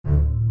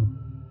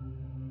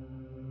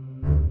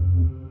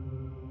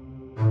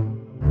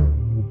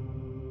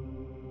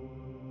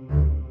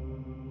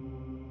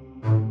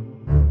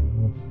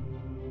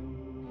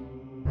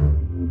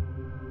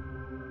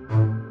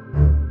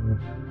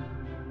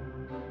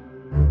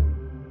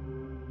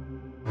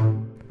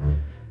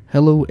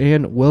Hello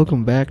and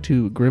welcome back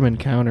to Grim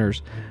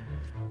Encounters.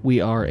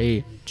 We are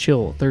a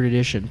chill 3rd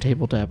edition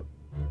tabletop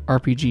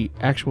RPG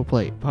actual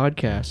play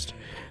podcast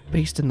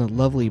based in the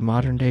lovely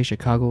modern-day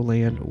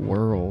Chicagoland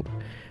world.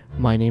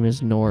 My name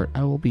is Nort.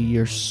 I will be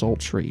your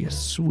sultry,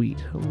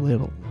 sweet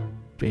little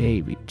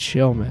baby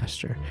chill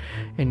master.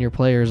 And your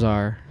players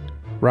are...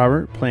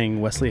 Robert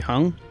playing Wesley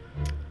Hung.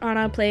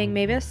 Anna playing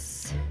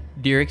Mavis.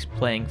 Derek's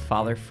playing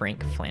Father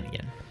Frank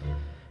Flanagan.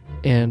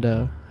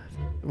 And,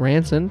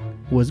 Ranson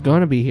was going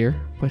to be here,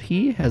 but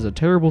he has a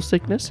terrible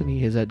sickness and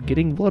he is at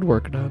getting blood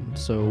work done,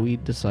 so we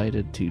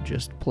decided to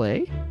just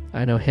play.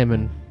 I know him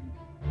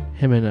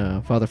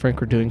and Father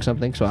Frank were doing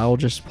something, so I will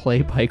just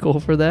play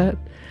Pikel for that,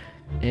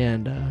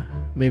 and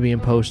maybe in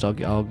post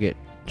I'll get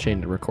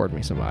Shane to record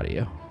me some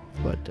audio,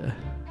 but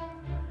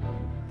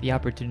The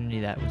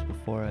opportunity that was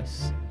before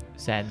us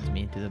saddens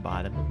me to the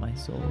bottom of my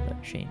soul that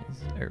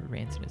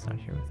Ranson is not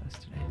here with us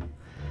today.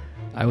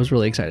 I was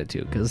really excited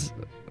too, because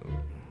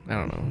I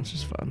don't know, it's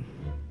just fun.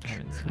 I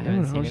haven't seen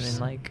him in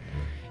like...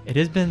 It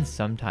has been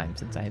some time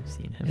since I have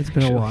seen him. It's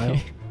been a while.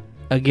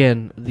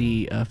 Again,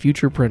 the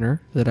future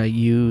printer that I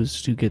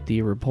use to get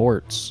the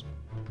reports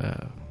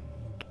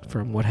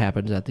from what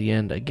happens at the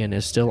end, again,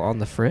 is still on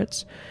the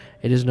fritz.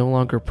 It is no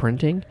longer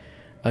printing.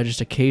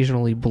 Just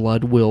occasionally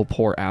blood will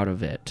pour out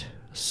of it.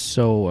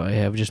 So I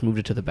have just moved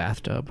it to the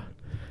bathtub.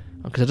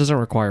 Because it doesn't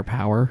require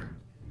power,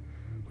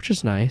 which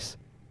is nice.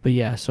 But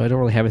yeah, so I don't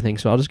really have anything,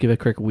 so I'll just give a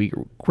quick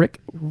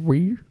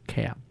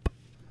recap.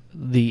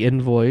 The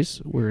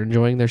invoice, we're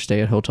enjoying their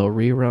stay at Hotel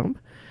Rerum.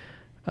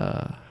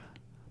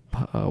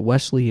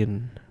 Wesley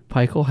and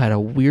Pikel had a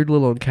weird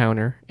little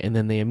encounter, and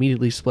then they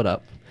immediately split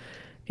up.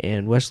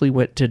 And Wesley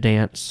went to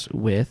dance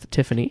with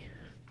Tiffany.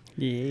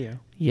 Yeah.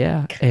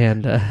 Yeah,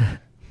 and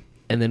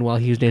then while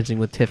he was dancing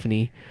with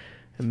Tiffany,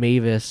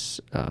 Mavis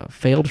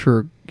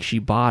she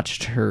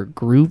botched her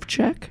groove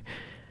check,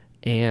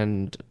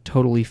 and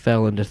totally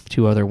fell into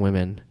 2 other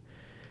women,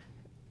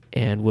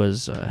 and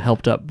was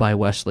helped up by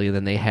Wesley. And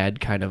then they had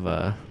kind of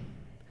a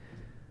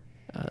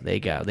they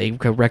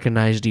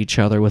recognized each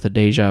other with a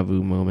deja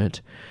vu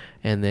moment.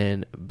 And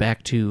then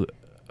back to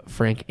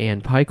Frank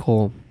and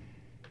Pikel.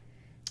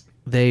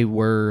 They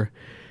were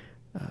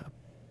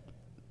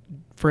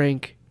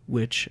Frank,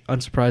 which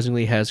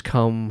unsurprisingly has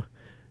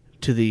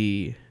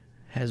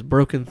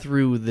broken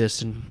through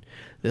this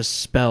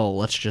spell,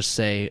 let's just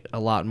say, a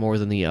lot more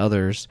than the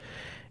others,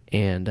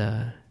 and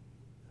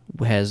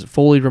has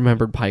fully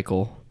remembered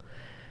Pikel.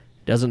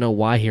 Doesn't know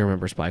why he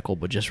remembers Pikel,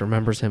 but just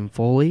remembers him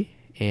fully,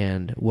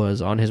 and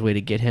was on his way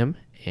to get him,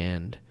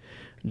 and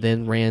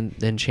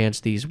then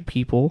chanced these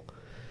people,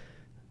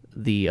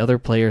 the other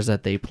players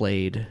that they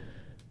played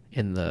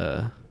when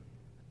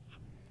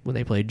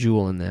they played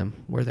Jewel and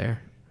them were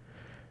there.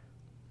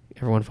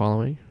 Everyone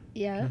following?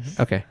 Yes.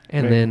 Okay,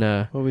 and Wait, then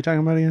what are we talking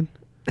about again?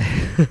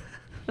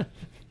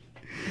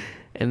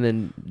 and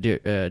then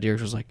Derek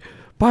was like,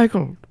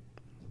 Pikel,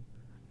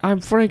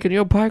 I'm Frank and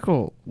you're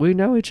Pikel. We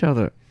know each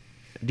other.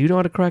 Do you know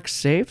how to crack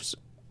safes?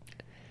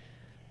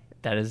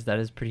 That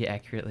is pretty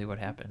accurately what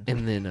happened.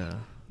 And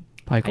then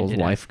Pikel's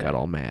wife got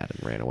all mad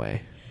and ran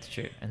away. It's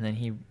true. And then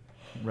he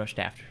rushed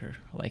after her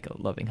like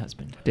a loving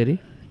husband. Did he?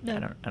 No.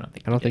 I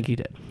don't think he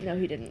did. No,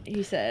 he didn't.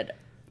 He said...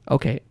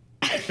 Okay.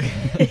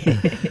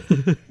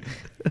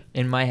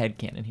 In my head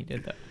canon, he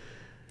did, though.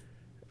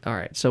 All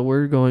right, so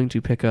we're going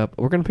to pick up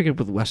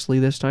with Wesley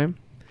this time,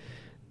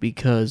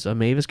 because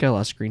Mavis got a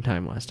lot of screen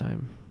time last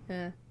time.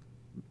 Yeah.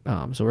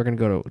 So we're going to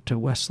go to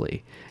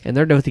Wesley. And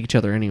they're done with each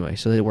other anyway,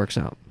 so it works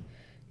out.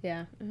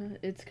 Yeah.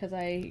 It's because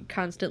I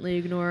constantly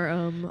ignore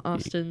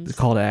Austin's... The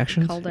call to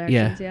actions?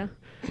 Yeah.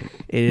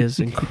 It is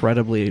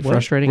incredibly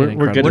frustrating and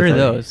We're incredibly good What are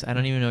at that. those? I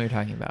don't even know what you're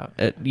talking about.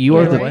 You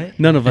are Yeah, the... right?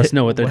 None of us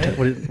know what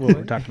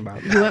we're talking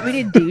about. You want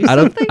me to do Out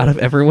something? of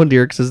everyone,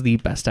 Derek's is the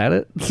best at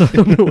it, so I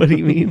don't know what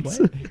he means.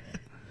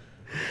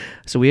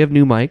 So we have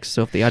new mics,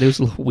 so if the audio's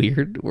a little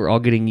weird, we're all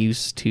getting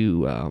used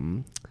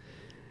to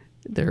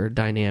their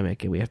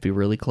dynamic, and we have to be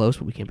really close,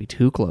 but we can't be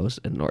too close,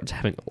 and Nort's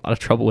having a lot of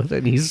trouble with it,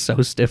 and he's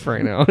so stiff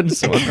right now and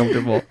so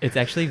uncomfortable. It's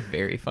actually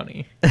very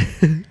funny.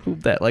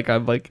 That,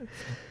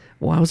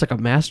 I'm I was like a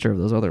master of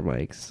those other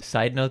mics.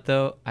 Side note,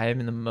 though, I am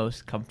in the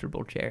most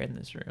comfortable chair in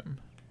this room.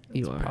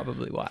 You That's are.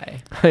 probably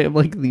why. I am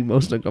the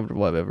most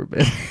uncomfortable I've ever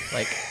been.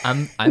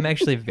 I'm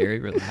actually very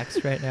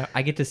relaxed right now.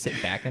 I get to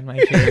sit back in my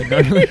chair.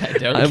 Normally I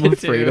don't. I'm get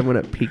afraid to. I'm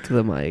going to peek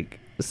the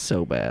mic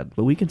so bad,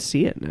 but we can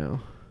see it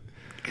now.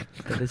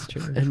 That is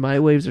true. And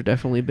my waves are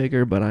definitely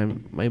bigger, but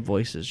my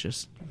voice is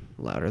just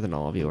louder than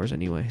all of yours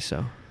anyway,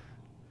 so.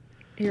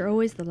 You're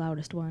always the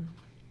loudest one.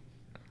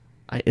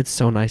 It's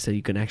so nice that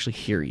you can actually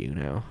hear you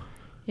now.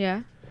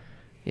 Yeah?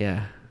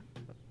 Yeah.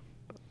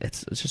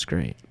 It's just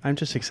great. I'm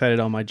just excited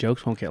all my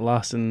jokes won't get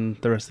lost in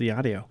the rest of the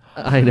audio.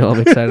 I know, I'm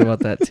excited about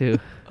that too.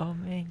 Oh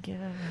my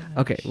god.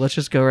 Okay, let's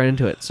just go right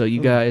into it. So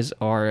you guys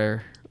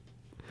are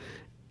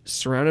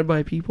surrounded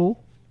by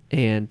people,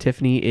 and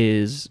Tiffany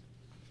is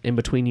in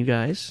between you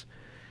guys,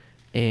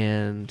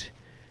 and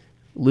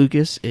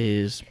Lucas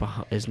is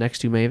next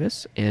to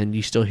Mavis, and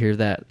you still hear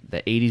that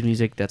 80s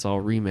music that's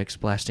all remixed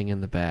blasting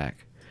in the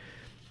back.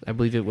 I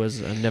believe it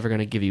was Never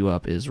Gonna Give You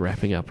Up is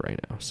wrapping up right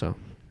now. So,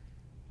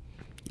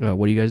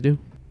 what do you guys do?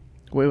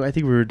 Well, I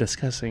think we were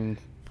discussing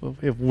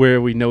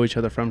where we know each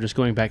other from, just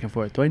going back and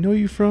forth. Do I know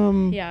you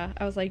from? Yeah,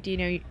 I was like,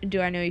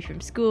 do I know you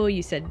from school?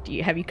 You said,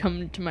 have you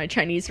come to my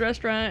Chinese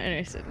restaurant? And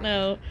I said,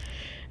 no.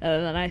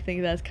 And then I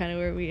think that's kind of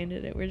where we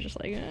ended it. We're just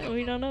like,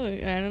 we don't know. I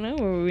don't know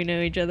where we know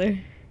each other.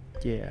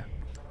 Yeah.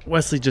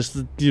 Wesley just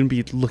didn't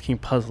be looking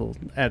puzzled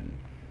at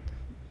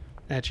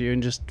you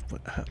and just,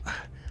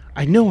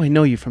 I know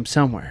you from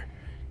somewhere.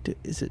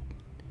 Is it?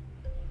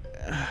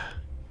 Are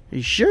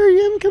you sure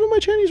you haven't come to my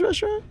Chinese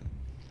restaurant?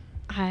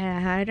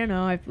 I don't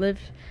know.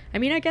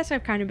 I guess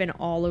I've kind of been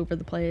all over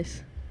the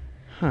place.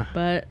 Huh.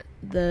 But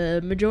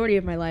the majority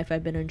of my life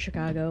I've been in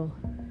Chicago.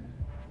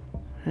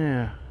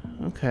 Yeah.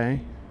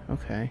 Okay.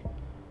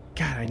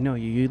 God, I know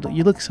you.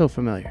 You look so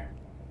familiar.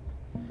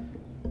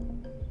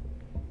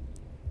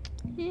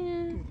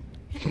 Yeah.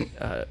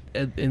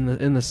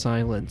 In the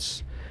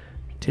silence,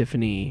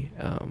 Tiffany,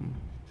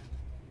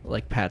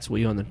 like pats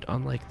Wee on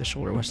the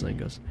shoulder. Wesley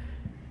goes,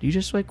 "Do you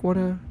just like want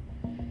to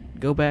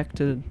go back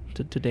to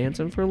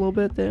dancing for a little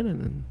bit then,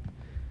 and then,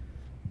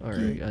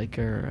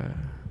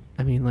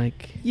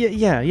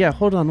 Yeah.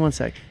 Hold on one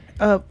sec.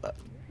 What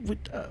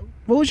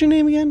was your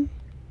name again?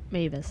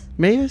 Mavis.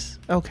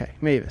 Okay,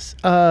 Mavis.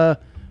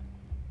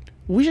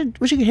 We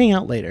should hang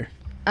out later.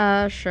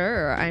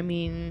 Sure.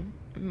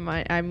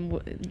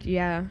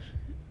 Yeah.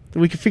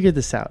 We can figure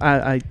this out.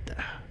 I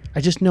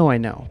just know I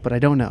know, but I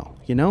don't know.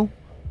 You know?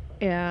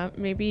 Yeah,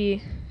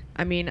 maybe.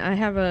 I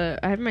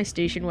have my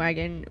station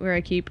wagon where I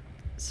keep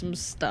some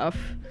stuff.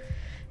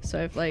 So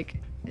I have like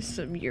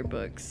some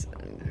yearbooks.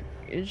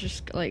 It's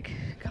just like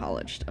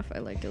college stuff I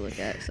like to look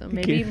at. So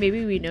maybe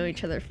we know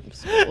each other from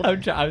school.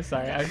 I'm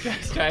sorry. I'm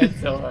just trying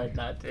so hard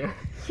not to.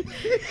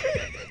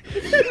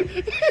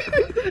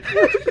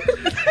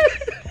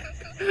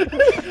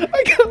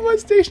 I got my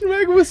station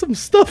wagon with some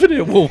stuff in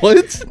it. Well,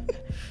 what?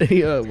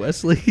 Hey,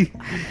 Wesley.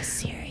 I'm a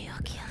serial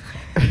killer.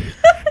 I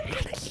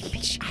keep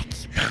it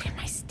in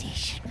my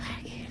station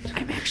wagon.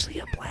 I'm actually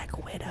a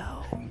black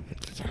widow.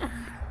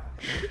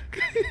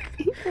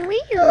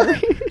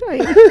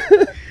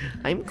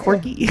 I'm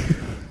quirky.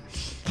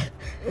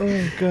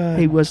 Oh God.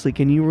 Hey Wesley,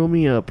 can you roll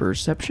me a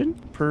perception?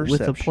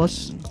 With a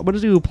plus. I'm gonna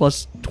do a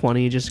plus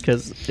 20 just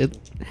because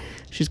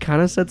she's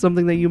kind of said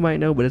something that you might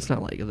know, but it's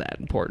not like that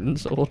important.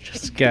 So we'll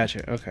just.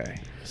 Gotcha. Okay.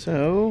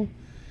 So,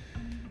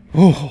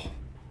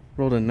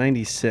 rolled a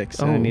 96.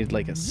 And I Oh. needed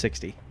like a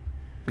 60.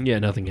 Yeah,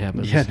 nothing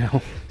happens. Yeah.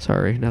 No.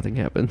 Sorry, nothing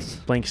happens.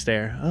 Blank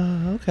stare.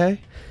 Oh,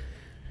 okay.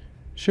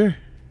 Sure.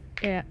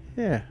 Yeah.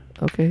 Yeah.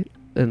 Okay.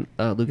 And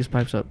Lucas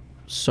pipes up.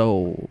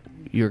 So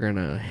you're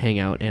gonna hang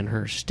out in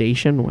her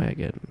station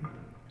wagon?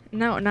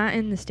 No, not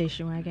in the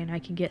station wagon. I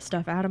can get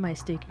stuff out of my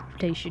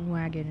station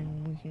wagon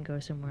and we can go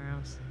somewhere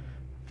else.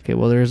 Okay.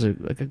 Well, there's a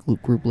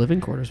group living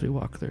quarters we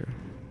walk through.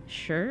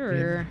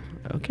 Sure.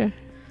 Okay.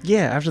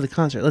 Yeah. After the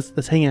concert,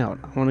 let's hang out.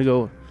 I want to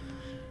go.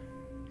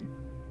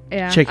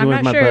 Yeah. Check in I'm with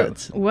not my sure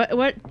buds.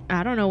 what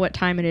I don't know what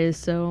time it is,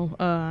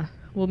 so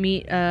we'll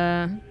meet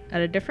at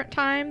a different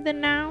time than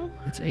now.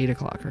 It's 8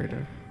 o'clock right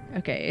now.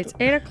 Okay, it's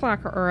 8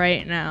 o'clock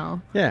right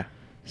now. Yeah.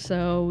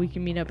 So we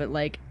can meet up at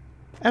like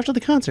After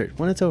the concert,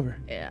 when it's over.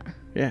 yeah.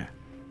 Yeah.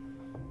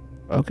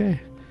 Okay.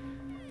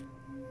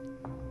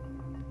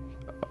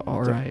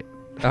 All right.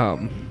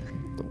 Do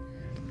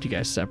you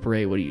guys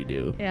separate? What do you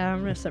do? Yeah, I'm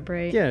gonna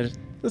separate. Yeah.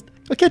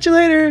 I'll catch you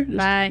later.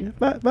 Bye.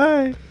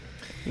 Bye.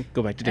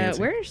 Go back to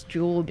dancing. Where's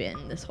Jewel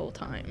been this whole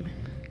time?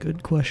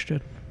 Good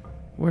question.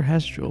 Where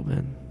has Jewel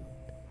been?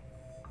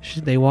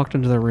 They walked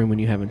into the room and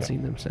you haven't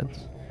seen them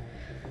since.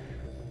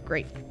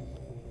 Great.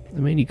 I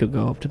mean, you could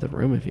go up to the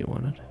room if you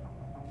wanted.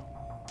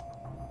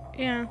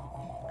 Yeah.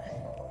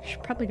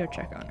 Should probably go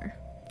check on her.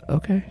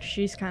 Okay.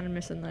 She's kind of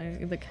missing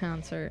the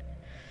concert.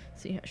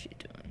 See how she's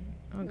doing.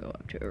 I'll go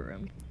up to her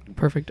room.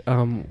 Perfect.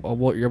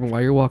 While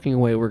you're walking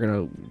away, we're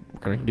gonna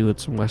do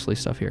some Wesley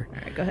stuff here.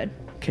 All right, go ahead.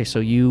 Okay, so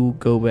you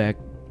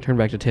turn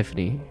back to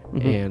Tiffany,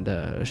 Mhm.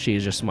 and she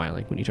is just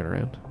smiling when you turn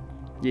around.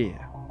 Yeah.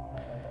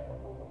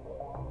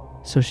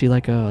 So is she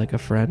like a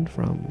friend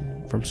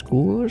from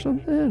school or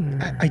something?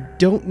 Or? I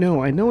don't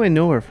know. I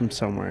know her from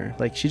somewhere.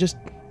 Like, she just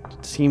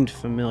seemed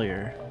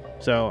familiar.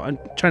 So I'm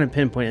trying to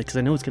pinpoint it because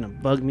I know it's going to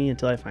bug me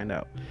until I find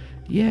out.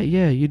 Yeah,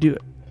 you do.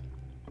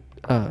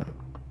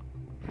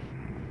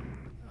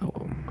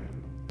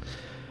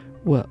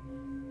 Well,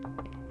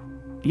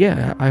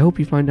 yeah, I hope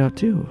you find out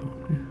too.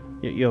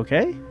 You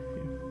okay?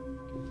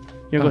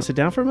 You gonna go sit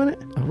down for a minute?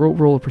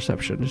 Roll a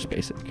perception, just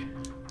basic.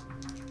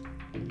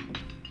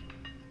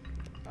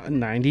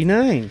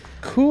 99.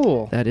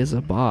 Cool. That is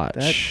a botch.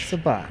 That's a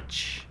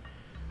botch.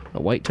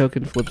 A white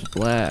token flips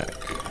black.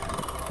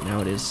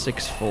 Now it is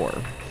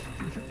 6-4.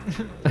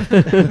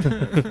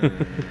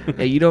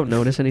 Yeah, you don't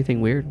notice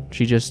anything weird.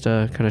 She just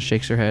kind of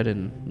shakes her head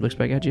and looks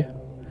back at you.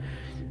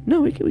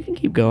 No, we can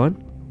keep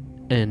going.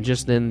 And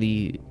just then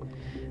the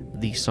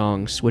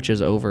song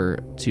switches over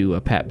to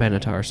a Pat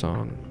Benatar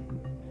song.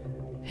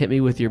 Hit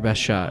Me With Your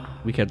Best Shot.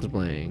 Weekend's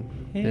playing.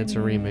 It's a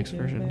remix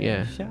version.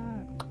 Yeah.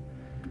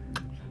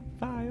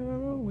 Fire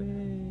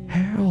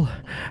Carol.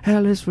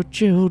 Hell is for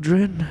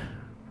children.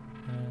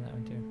 That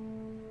one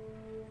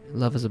too.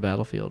 Love is a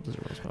Battlefield is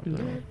the most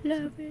popular one.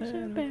 Love is a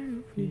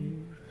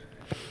battlefield.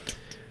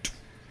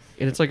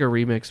 And it's like a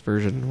remix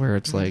version where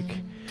it's like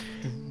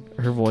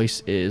her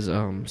voice is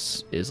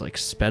like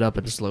sped up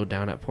and slowed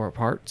down at poor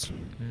parts.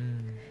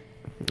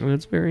 And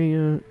it's very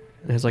it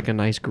has like a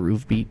nice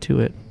groove beat to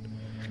it.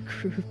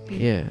 Groovy.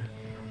 Yeah.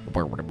 I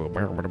don't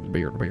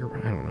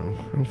know.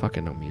 I don't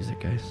fucking know music,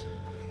 guys.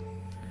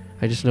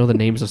 I just know the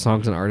names of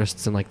songs and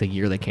artists and like the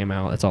year they came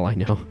out. That's all I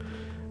know.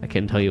 I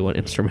can't tell you what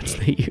instruments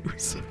they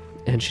use.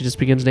 And she just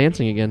begins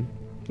dancing again.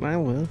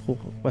 Well,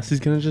 Wesley's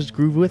gonna just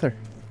groove with her.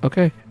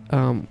 Okay.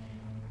 Well,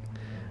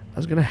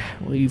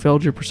 you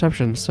failed your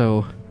perception,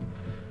 so.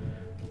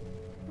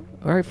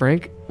 All right,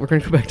 Frank. We're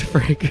gonna go back to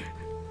Frank.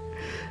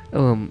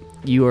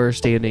 You are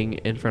standing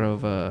in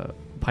front of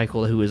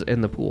Pikel, who is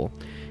in the pool.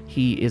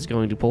 He is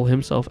going to pull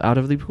himself out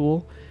of the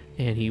pool,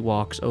 and he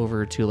walks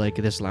over to like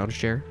this lounge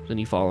chair. Then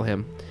you follow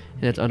him,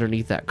 and it's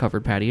underneath that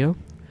covered patio.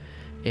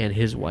 And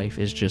his wife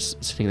is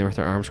just sitting there with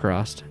her arms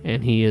crossed,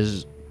 and he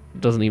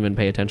doesn't even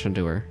pay attention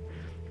to her.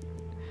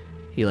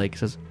 He like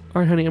says,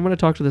 "All right, honey, I'm gonna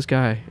talk to this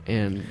guy,"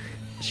 and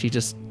she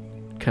just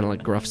kind of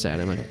like gruffs at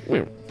him, like,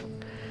 "Whew."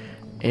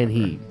 And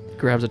he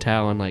grabs a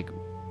towel and like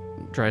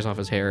dries off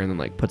his hair, and then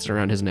like puts it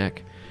around his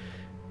neck.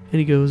 And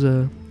he goes,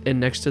 and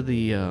next to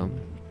the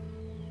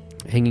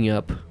hanging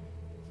up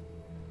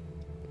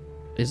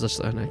is this,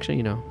 actually,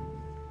 you know,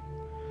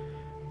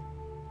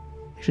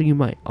 actually you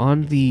might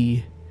on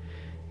the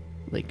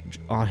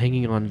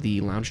hanging on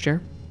the lounge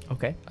chair.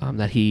 Okay.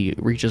 That he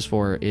reaches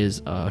for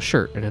is a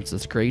shirt, and it's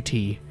this gray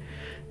tee,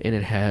 and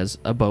it has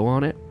a bow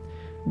on it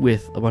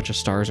with a bunch of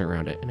stars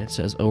around it, and it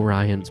says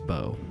Orion's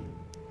bow.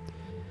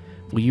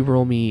 Will you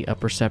roll me a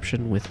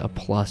perception with a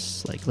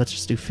plus, like, let's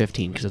just do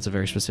 15, because it's a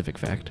very specific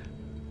fact.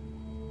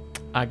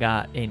 I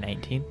got a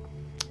 19.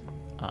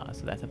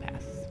 So that's a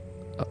pass.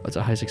 It's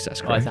a high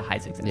success, Oh, correct? it's a high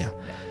success.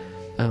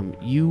 Yeah.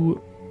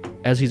 You,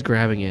 as he's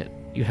grabbing it,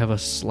 you have a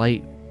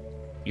slight,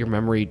 your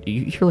memory,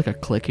 you hear like a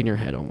click in your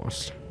head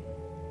almost.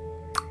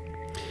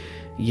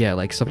 Yeah,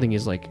 like something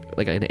is like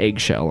an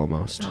eggshell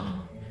almost.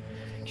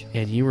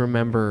 And you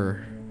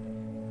remember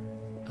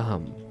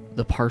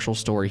the partial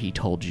story he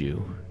told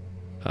you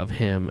of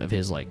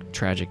his like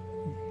tragic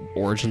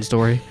origin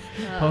story.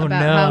 Oh,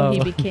 about how no.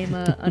 he became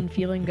a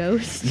unfeeling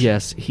ghost.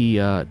 Yes, he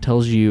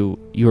tells you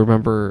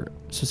remember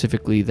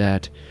specifically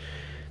that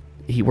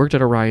he worked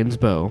at Orion's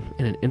Bow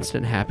and an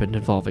incident happened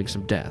involving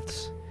some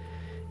deaths,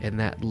 and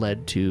that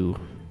led to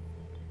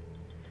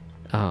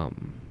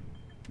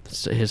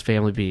his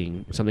family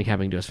being something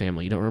happening to his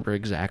family. You don't remember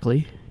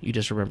exactly. You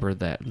just remember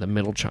that the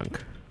middle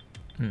chunk.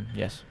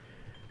 Yes.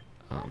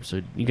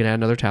 So you can add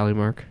another tally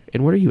mark.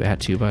 And what are you at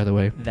to, by the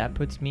way? That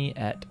puts me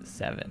at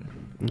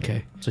 7.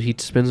 Okay. So he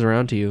spins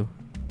around to you.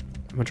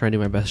 I'm gonna try and do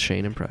my best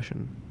Shane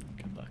impression.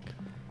 Good luck.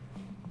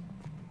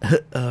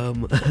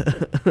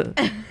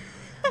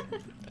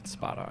 That's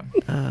spot on.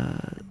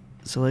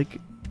 So like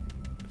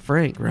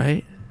Frank,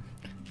 right?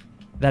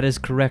 That is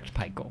correct,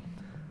 Pikel.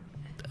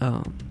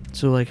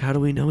 So like, how do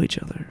we know each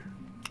other?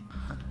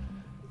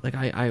 Like,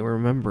 I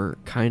remember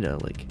kind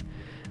of like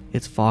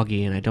it's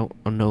foggy and I don't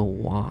know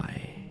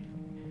why.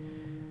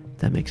 If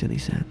that makes any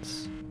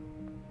sense.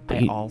 But I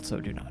you, also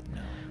do not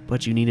know.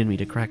 but you needed me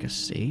to crack a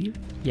save?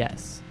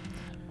 Yes.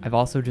 I've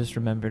also just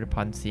remembered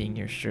upon seeing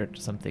your shirt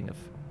something of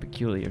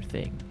peculiar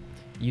thing.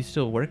 You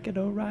still work at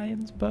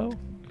Orion's Bow?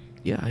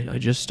 Yeah, I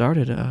just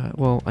started.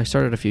 Well, I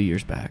started a few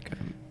years back.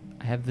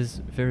 I have this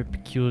very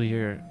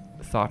peculiar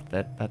thought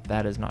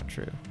that is not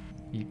true.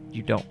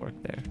 You don't work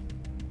there.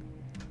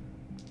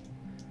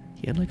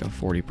 He had like a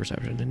 40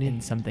 perception, didn't he?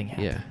 And something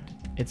happened. Yeah.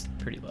 It's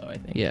pretty low, I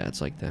think. Yeah,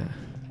 it's like that.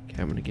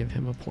 Okay, I'm gonna give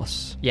him a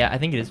plus. Yeah, I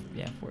think it is.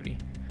 Yeah, 40.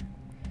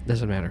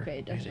 Doesn't matter. Okay,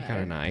 it doesn't He got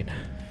a matter. 9.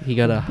 He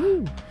got a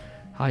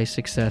high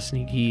success,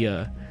 and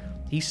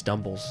he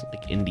stumbles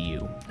like into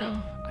you.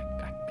 I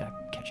gotta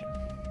catch him.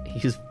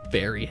 He's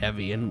very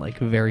heavy and like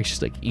very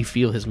like you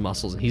feel his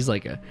muscles, and he's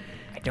like I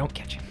don't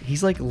catch him.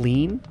 he's like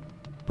lean,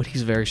 but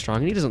he's very strong.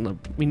 And he doesn't. I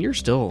mean, you're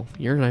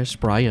a nice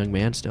spry young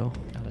man still.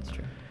 Oh, that's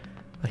true.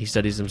 He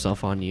studies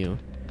himself on you,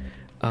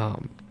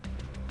 and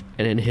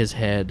in his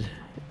head,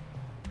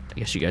 I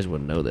guess you guys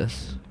wouldn't know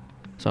this,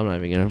 so I'm not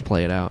even gonna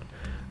play it out.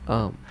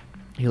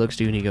 He looks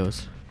to you and he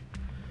goes,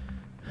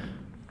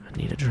 "I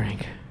need a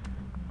drink.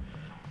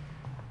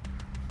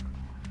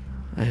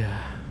 I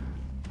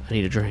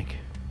need a drink."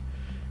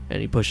 And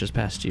he pushes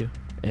past you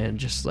and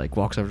just like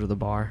walks over to the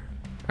bar.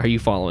 Are you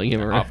following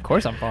him? Or? Of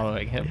course I'm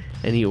following him.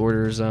 And he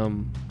orders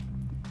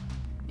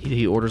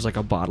he orders like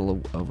a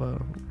bottle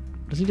of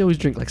does he always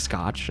drink like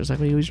scotch? Is that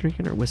what he always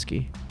drinking, or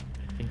whiskey?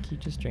 I think he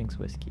just drinks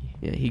whiskey.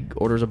 Yeah, he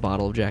orders a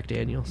bottle of Jack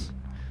Daniels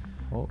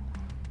Oh.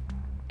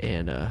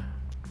 and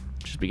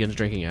just begins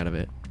drinking out of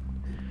it.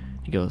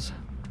 He goes,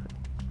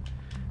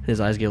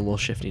 his eyes get a little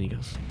shifty, and he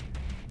goes,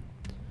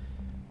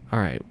 "All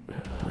right,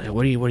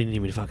 what do you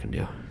need me to fucking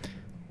do?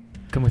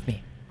 Come with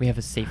me. We have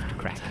a safe to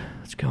crack.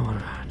 What's going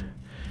on?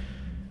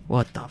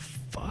 What the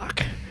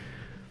fuck?"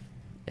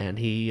 And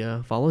he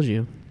follows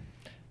you.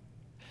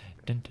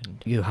 Dun, dun, dun.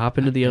 You hop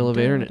into the Dun, dun,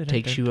 elevator and dun, it dun,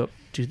 takes dun. you up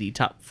to the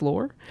top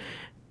floor,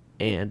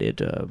 and it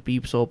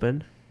beeps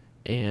open.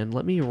 And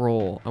let me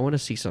roll. I want to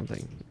see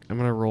something. I'm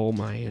gonna roll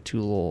my 2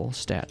 little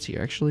stats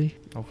here. Actually,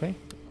 Okay.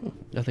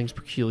 nothing's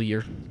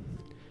peculiar.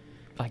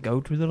 I go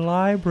to the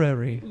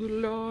library. The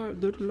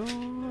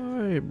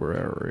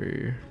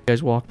library. You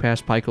guys walk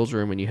past Pikel's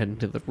room and you head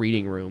into the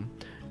reading room,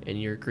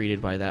 and you're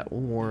greeted by that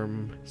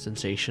warm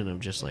sensation of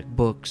just like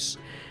books,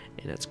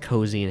 and it's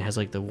cozy and it has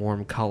like the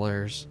warm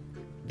colors.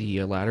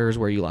 The ladder is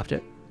where you left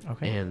it,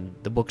 Okay. and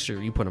the books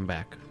are you put them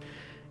back.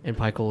 And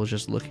Pikel is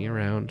just looking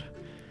around,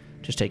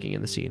 just taking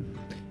in the scene.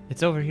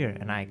 It's over here,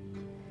 and I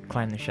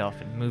climb the shelf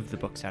and move the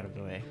books out of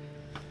the way.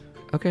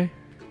 Okay.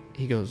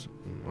 He goes,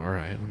 all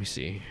right, let me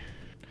see.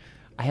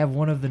 I have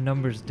one of the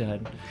numbers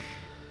done.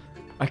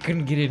 I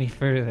couldn't get any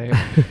further.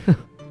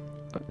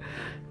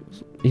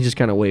 He just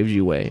kind of waves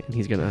you away, and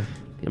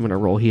I'm gonna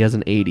roll. He has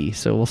an 80,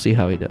 so we'll see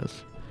how he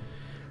does.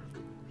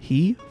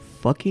 He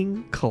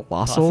fucking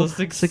colossal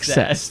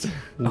success.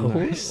 Oh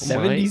my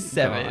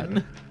 77.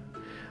 God.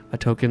 A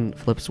token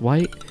flips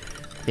white,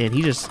 and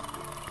he just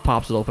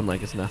pops it open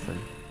like it's nothing.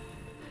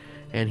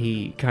 And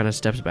he kind of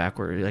steps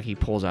backward, like he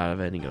pulls out of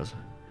it, and he goes,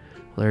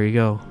 well, there you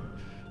go.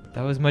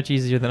 That was much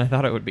easier than I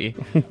thought it would be.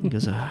 He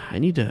goes, I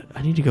need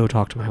to go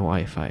talk to my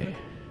wife.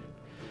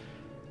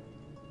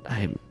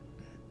 And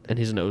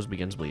his nose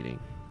begins bleeding.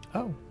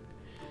 Oh.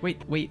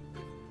 Wait.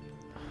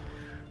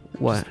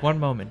 What? Just one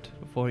moment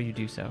before you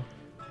do so.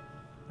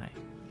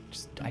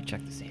 I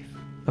check the safe.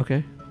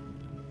 Okay.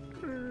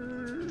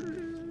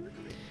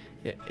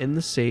 Yeah, in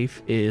the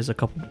safe is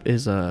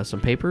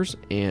some papers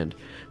and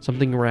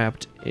something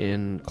wrapped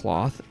in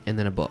cloth, and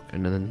then a book,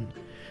 and then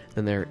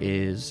there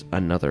is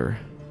another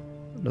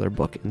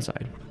book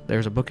inside.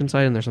 There's a book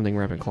inside, and there's something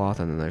wrapped in cloth,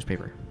 and then there's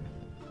paper.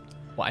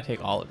 Well, I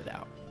take all of it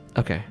out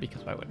Okay.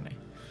 because why wouldn't I?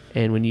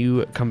 And when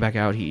you come back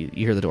out, you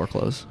hear the door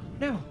close,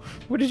 No.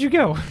 Where did you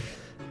go?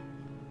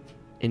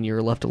 and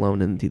you're left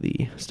alone into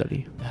the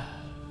study.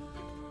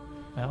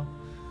 Well,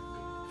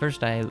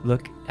 first I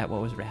look at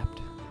what was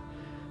wrapped.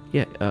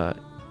 Yeah.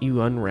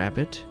 You unwrap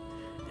it,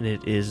 and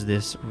it is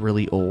this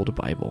really old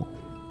Bible.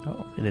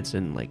 Oh. And it's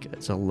in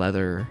it's a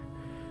leather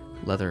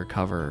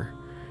cover,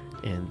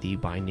 and the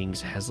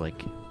bindings has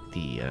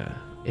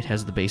it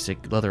has the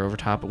basic leather over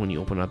top, but when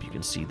you open it up you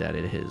can see that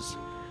it is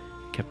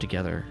kept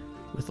together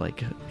with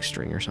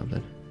string or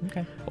something,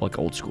 Okay. like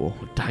old school,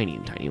 tiny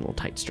little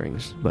tight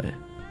strings. But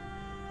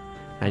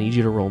I need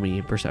you to roll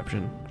me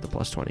perception, the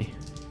 +20.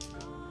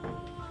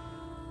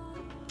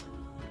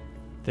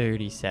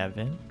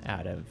 37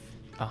 out of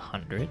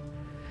 100.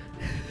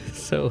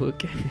 So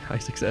okay, high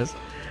success.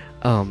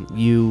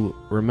 You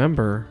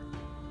remember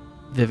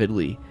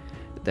vividly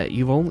that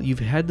you've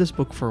had this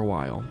book for a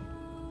while.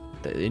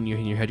 That in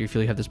your head you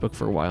feel you have this book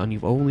for a while, and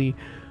you've only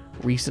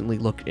recently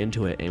looked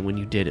into it, and when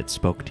you did, it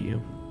spoke to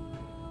you.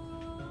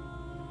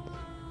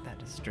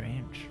 That is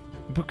strange.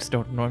 Books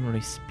don't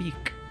normally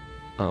speak.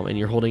 And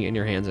you're holding it in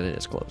your hands, and it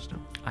is closed.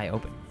 I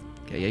open.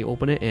 Okay, yeah, you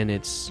open it, and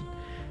it's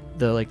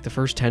the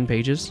first 10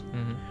 pages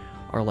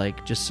Mm-hmm. are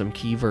just some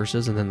key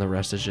verses, and then the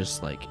rest is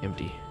just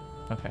empty.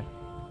 Okay.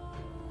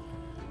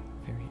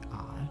 Very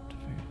odd.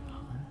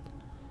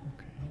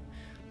 Okay.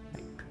 I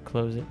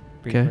close it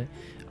briefly.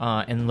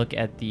 And look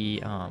at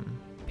the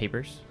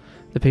papers.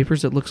 The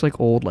papers, it looks like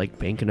old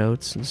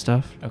banknotes and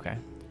stuff. Okay.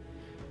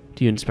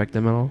 Do you inspect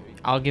them at all?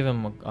 I'll give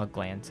them a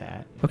glance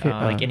at. Okay,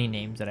 any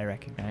names that I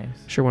recognize.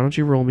 Sure. Why don't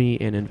you roll me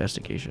an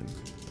investigation?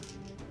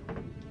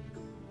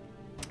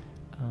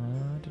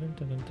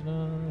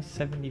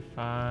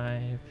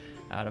 75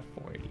 out of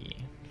 40.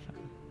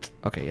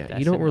 Okay, yeah. That's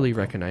You don't it, really okay.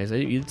 recognize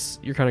it.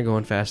 You're kind of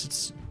going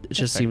fast. It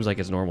just fair. seems like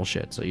it's normal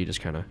shit, so you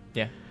just kind of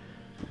Yeah.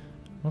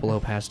 blow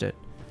past it.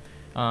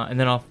 And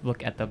then I'll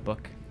look at the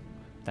book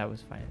that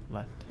was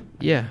left.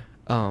 Yeah.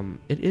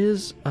 It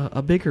is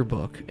a bigger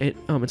book.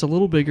 It's a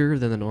little bigger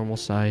than the normal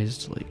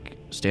sized,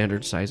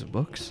 standard size of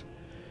books.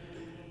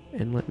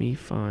 And let me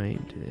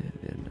find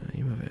the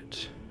name of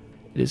it.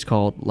 It is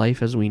called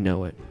Life as We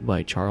Know It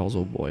by Charles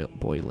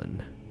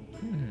O'Boylan.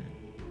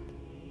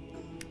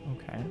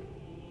 Okay.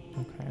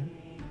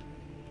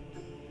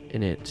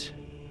 And it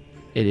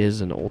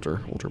is an older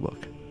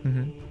book.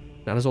 Mm-hmm.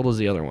 Not as old as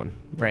the other one.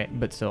 Right,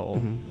 but still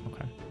old. Mhm.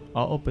 Okay.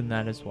 I'll open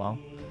that as well.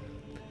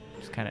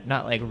 Just kind of,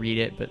 not read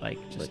it, but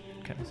just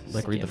kind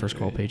of read the first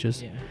couple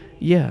pages?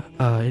 Yeah.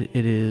 Yeah,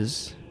 it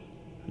is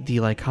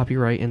the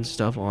copyright and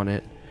stuff on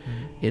it.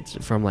 Mhm. It's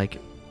from the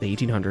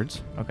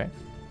 1800s. Okay.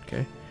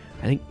 Okay,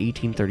 I think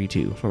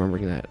 1832, if I'm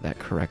remembering that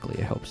correctly.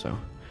 I hope so.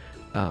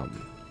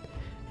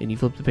 And you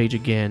flip the page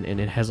again, and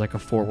it has a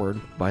foreword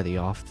by the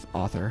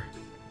author,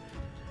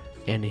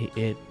 and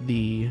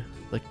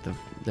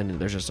then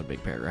there's just a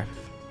big paragraph.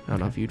 I don't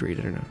know if you'd read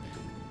it or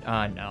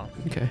not. No.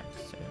 Okay.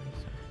 So-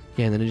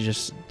 Yeah, and then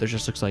there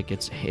just looks like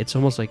it's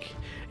almost like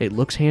it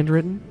looks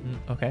handwritten.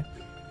 Okay.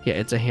 Yeah,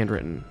 it's a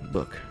handwritten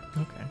book.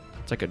 Okay.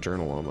 It's like a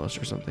journal almost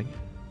or something.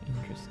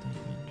 Interesting.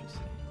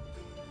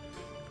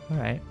 All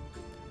right.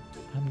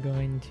 I'm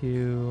going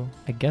to.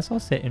 I guess I'll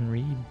sit and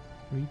read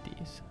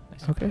these. I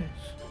Okay. suppose.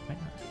 Why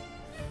not?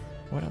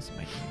 What else am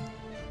I doing?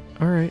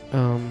 All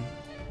right.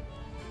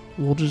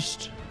 We'll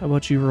just. How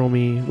about you roll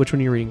me? Which one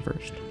are you reading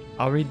first?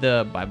 I'll read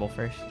the Bible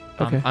first.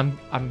 Okay.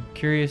 I'm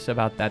curious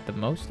about that the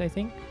most, I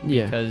think,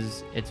 Yeah.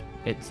 because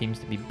it seems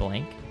to be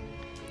blank,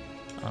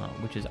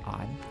 which is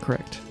odd.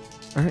 Correct.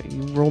 All right.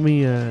 You roll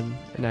me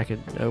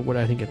what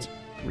I think it's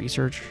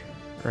research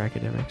or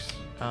academics.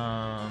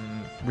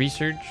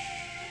 Research.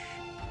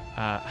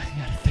 I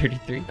got a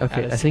 33. Okay. out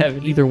of I think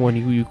 70. either one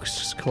you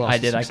colossal I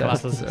did. I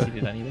success, colossal so-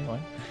 succeeded on either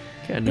one.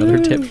 Okay, another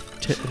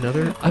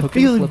another. I'm hook and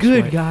feeling flip good,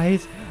 swipe.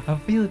 guys. I'm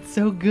feeling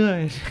so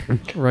good.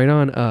 Right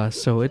on.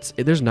 So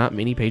there's not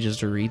many pages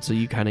to read, so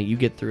you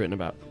get through it in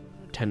about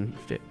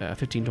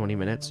 15, 20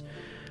 minutes.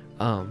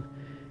 And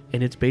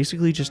it's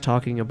basically just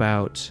talking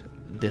about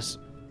this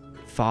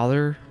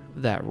father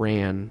that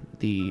ran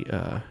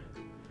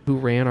who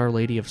ran Our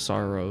Lady of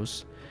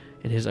Sorrows,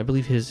 and I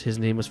believe his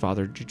name was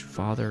Father. Do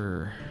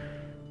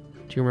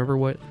you remember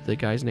what the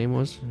guy's name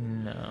was?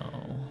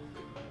 No.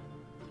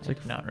 It's I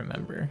like- cannot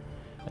remember.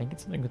 I think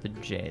it's something with a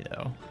J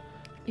though.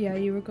 Yeah,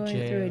 you were going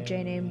through a J-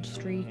 J named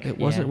streak. It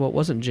wasn't. Yeah. Well, it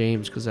wasn't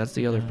James, because that's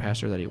the other No.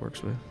 pastor that he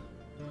works with.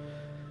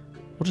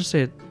 We'll just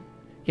say it.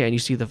 Yeah, and you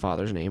see the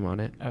father's name on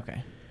it.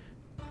 Okay.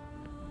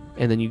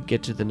 And then you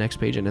get to the next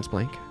page and it's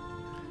blank.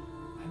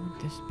 Why would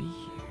this be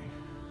here?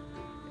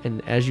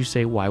 And as you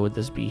say, why would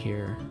this be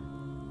here?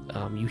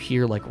 You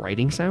hear like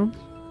writing sound,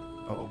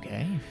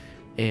 Okay.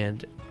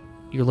 and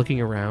you're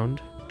looking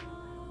around,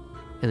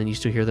 and then you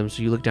still hear them.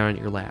 So you look down at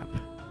your lap,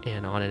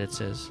 and on it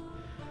says,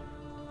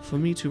 "For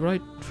me to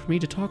write, for me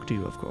to talk to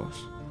you, of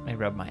course." I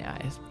rub my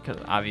eyes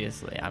because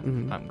obviously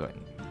I'm Mhm.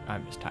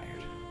 I'm just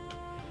tired.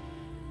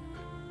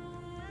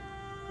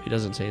 It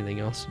doesn't say anything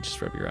else. You just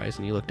rub your eyes,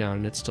 and you look down,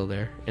 and it's still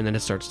there. And then it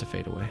starts to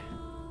fade away.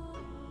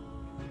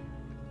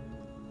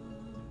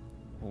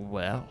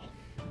 Well,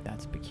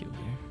 that's peculiar.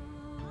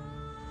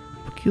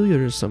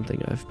 Peculiar is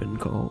something I've been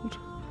called.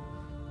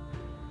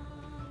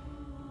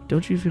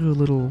 Don't you feel a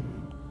little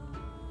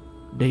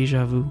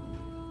deja vu?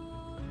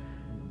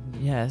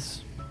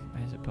 Yes,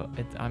 I suppose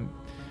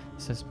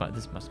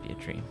this must be a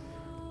dream.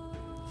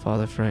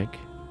 Father Frank,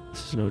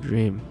 this is no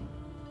dream.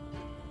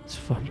 It's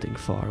something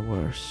far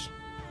worse.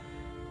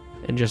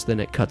 And just then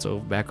it cuts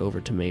back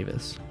over to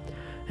Mavis.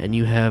 And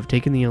you have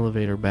taken the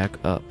elevator back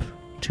up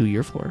to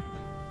your floor.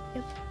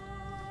 Yep.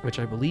 Which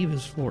I believe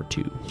is floor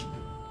 2.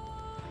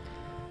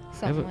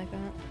 Something a- like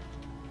that.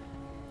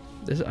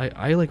 This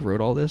I like wrote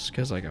all this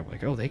because I'm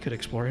like, oh, they could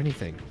explore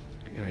anything.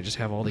 And I just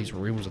have all these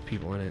rooms with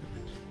people in it.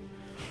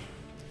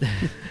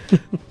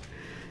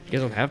 You guys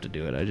don't have to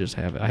do it.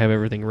 I have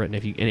everything written.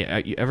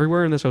 If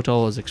everywhere in this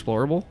hotel is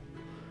explorable,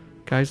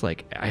 guys.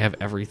 Like I have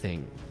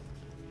everything.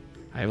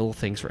 I have little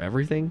things for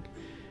everything.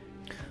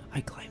 I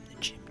climbed the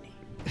chimney.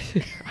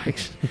 I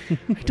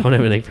don't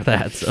have anything for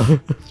that, so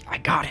I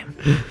got him.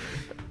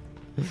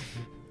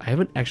 I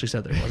haven't actually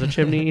said there was a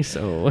chimney.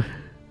 So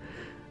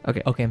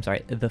okay, Okay, I'm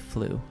sorry. The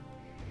flue.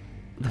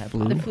 The I flue?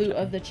 The apologize. flue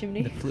of the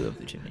chimney. The flue of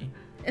the chimney.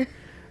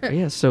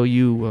 yeah. So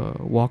you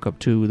walk up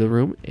to the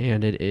room,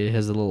 and it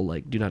has a little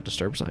like "Do Not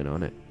Disturb" sign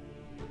on it.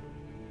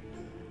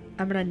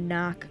 I'm gonna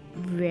knock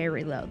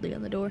very loudly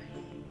on the door.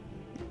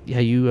 Yeah,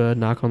 you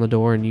knock on the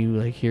door, and you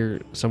like hear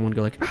someone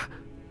go like, ah!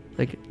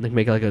 like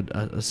make like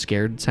a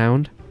scared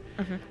sound,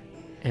 Uh-huh.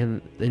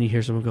 and then you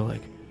hear someone go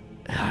like,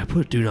 I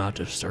put "Do Not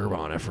Disturb"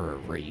 on it for a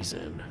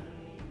reason.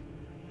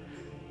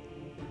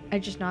 I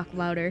just knock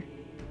louder.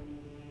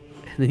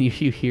 And then you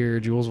hear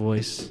Jules'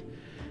 voice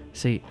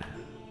say,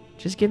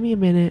 just give me a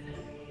minute.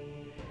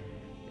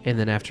 And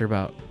then after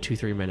about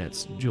 2-3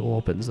 minutes, Jewel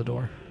opens the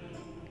door.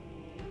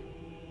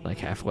 Like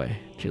halfway.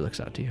 She looks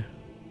out to you.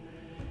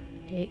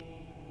 Hey.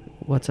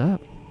 What's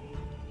up?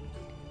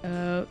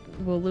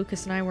 Well,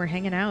 Lucas and I were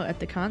hanging out at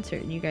the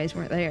concert, and you guys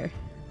weren't there.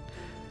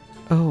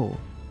 Oh,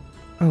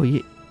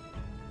 yeah.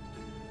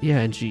 Yeah,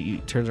 and she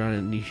turns around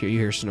and you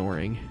hear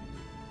snoring.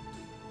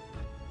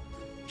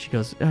 She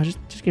goes,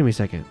 just give me a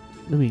second.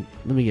 Let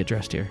me get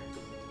dressed here.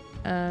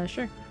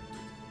 Sure.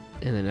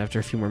 And then after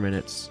a few more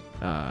minutes,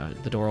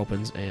 the door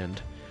opens, and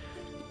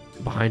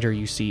behind her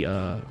you see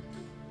a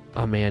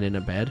man in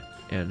a bed,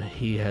 and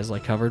he has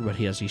like covered, but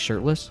he's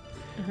shirtless.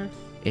 Uh-huh.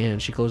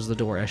 And she closes the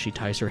door as she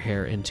ties her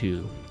hair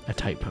into a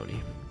tight pony.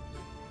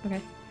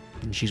 Okay.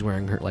 And she's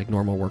wearing her like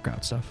normal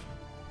workout stuff.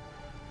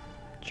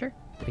 Sure.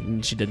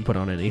 Like, she didn't put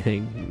on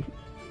anything.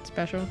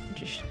 Special.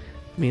 Just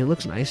I mean, it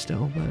looks nice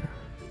still,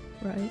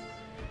 but right.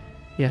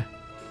 yeah.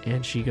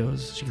 And she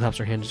claps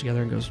her hands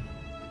together and goes,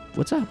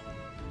 "What's up?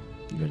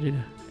 You ready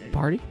to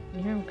party?"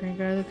 Yeah, we're gonna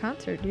go to the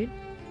concert, dude.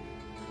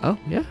 Oh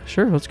yeah,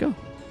 sure, let's go.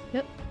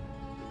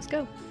 Let's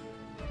go.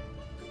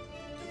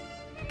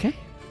 Okay.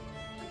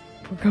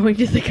 We're going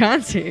to the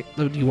concert.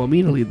 So do you want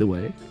me to lead the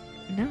way?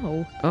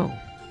 No, Oh,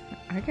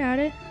 I got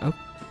it.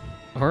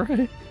 all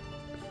right.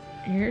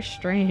 You're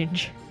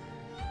strange.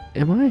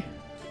 Am I?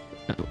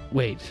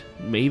 Wait,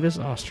 Mavis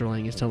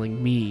Osterling is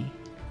telling me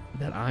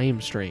that I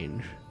am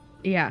strange.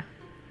 Yeah.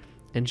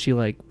 And she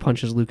like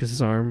punches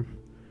Lucas's arm.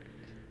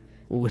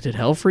 What, did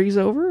hell freeze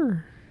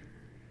over?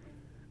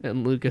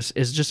 And Lucas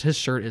is just, his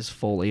shirt is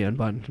fully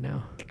unbuttoned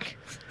now.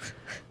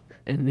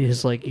 and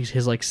his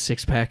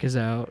six pack is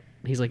out.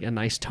 He's like a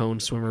nice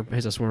toned swimmer.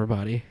 Has a swimmer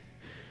body.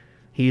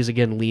 He is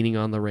again leaning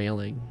on the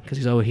railing because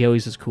he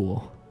always is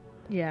cool.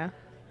 Yeah.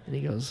 And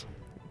he goes,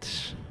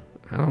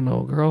 I don't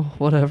know, girl.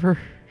 Whatever.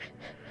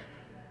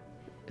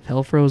 If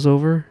hell froze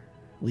over,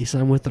 at least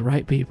I'm with the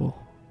right people.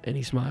 And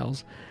he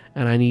smiles.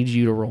 And I need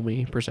you to roll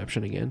me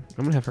perception again.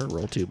 I'm gonna have her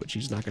roll too, but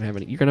she's not gonna have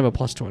any. You're gonna have a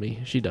plus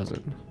 20. She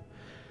doesn't.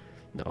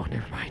 No,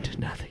 never mind.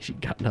 Nothing. She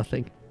got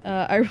nothing.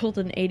 I rolled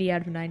an 80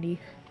 out of 90.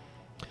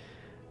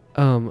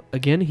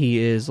 Again, he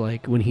is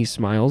like, when he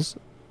smiles,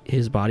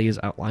 his body is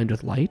outlined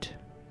with light.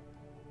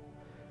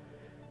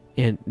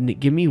 And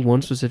give me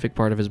one specific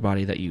part of his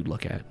body that you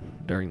look at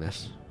during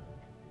this.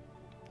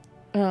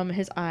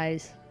 His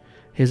eyes.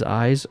 His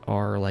eyes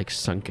are like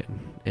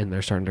sunken and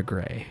they're starting to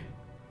gray.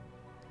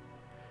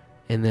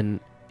 And then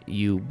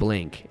you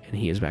blink and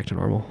he is back to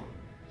normal.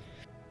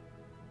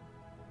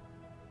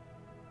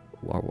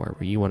 Where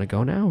you want to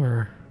go now,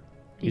 or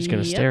you're just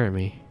gonna Yep. stare at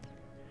me?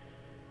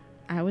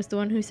 I was the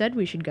one who said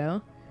we should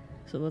go,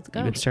 so let's go.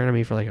 You've been staring at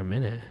me for like a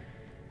minute.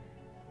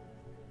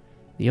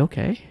 You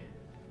okay?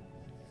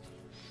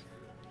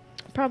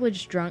 Probably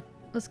just drunk.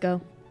 Let's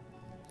go.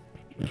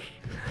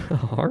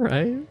 All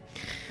right.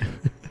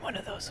 One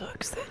of those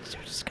hooks that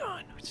are just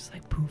gone, which is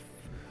like poof.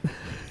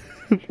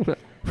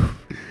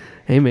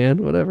 Hey man,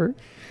 whatever.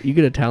 You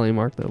get a tally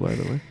mark though, by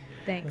the way.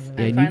 Thanks.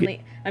 Yeah, you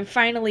I'm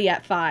finally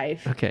at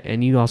 5. Okay,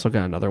 and you also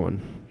got another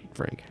one,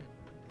 Frank,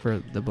 for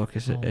the book.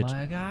 Is it? Oh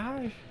my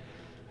gosh.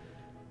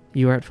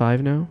 You are at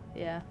 5 now.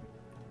 Yeah.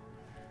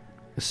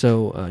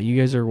 So you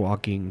guys are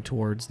walking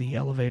towards the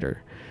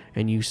elevator,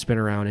 and you spin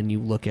around and you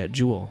look at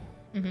Jewel,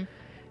 Mhm.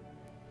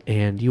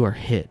 and you are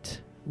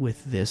hit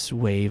with this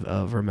wave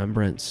of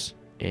remembrance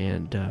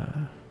and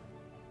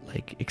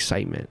like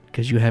excitement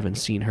because you haven't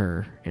seen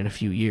her in a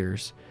few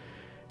years.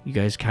 You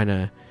guys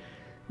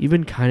you've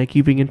been kind of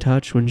keeping in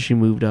touch when she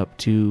moved up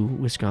to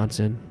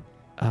Wisconsin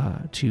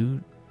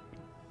to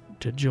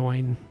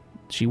join.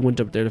 She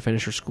went up there to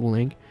finish her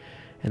schooling,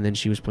 and then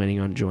she was planning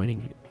on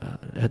joining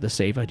at the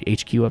Save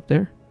HQ up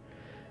there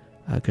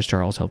because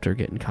Charles helped her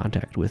get in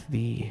contact with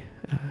the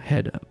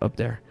head up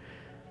there.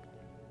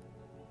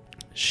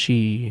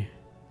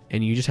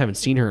 And you just haven't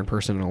seen her in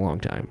person in a long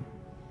time,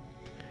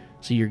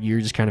 so you're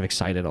just kind of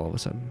excited all of a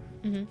sudden.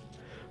 Mhm.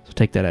 So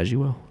take that as you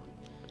will.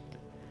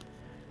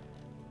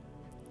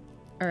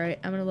 All right,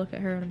 I'm gonna look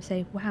at her and I'm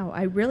say, "Wow,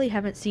 I really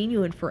haven't seen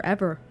you in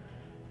forever."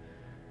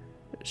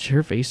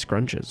 Her face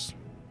scrunches.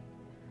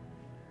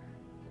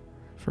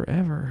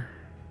 Forever.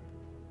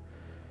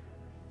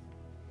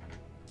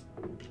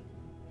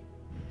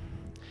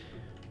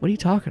 What are you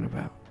talking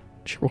about?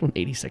 She rolled an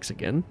 86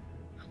 again.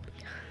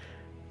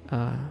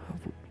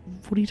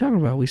 What are you talking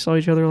about? We saw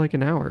each other like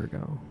an hour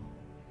ago.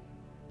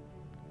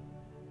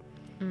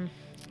 Mm.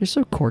 You're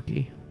so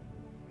quirky.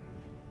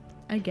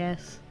 I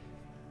guess.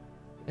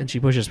 And she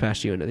pushes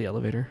past you into the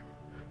elevator.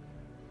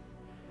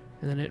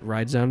 And then it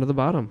rides down to the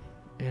bottom.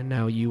 And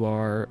now you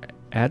are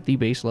at the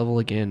base level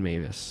again,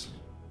 Mavis.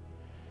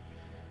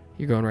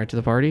 You're going right to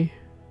the party?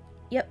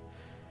 Yep.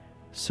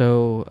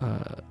 So,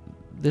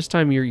 this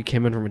time you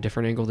came in from a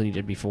different angle than you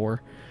did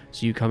before.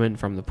 So you come in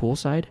from the pool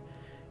side,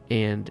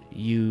 and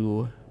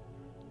you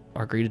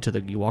are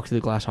greeted you walk through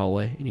the glass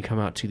hallway, and you come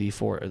out to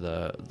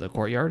the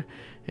courtyard,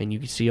 and you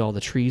can see all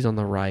the trees on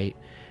the right,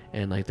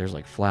 and like there's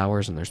like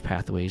flowers and there's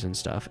pathways and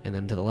stuff. And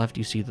then to the left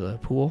you see the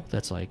pool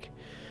that's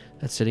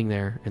sitting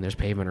there, and there's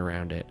pavement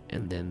around it,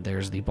 and then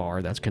there's the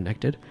bar that's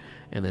connected,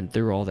 and then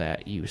through all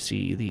that you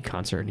see the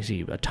concert, and you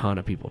see a ton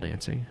of people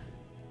dancing.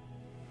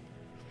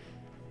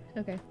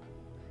 Okay.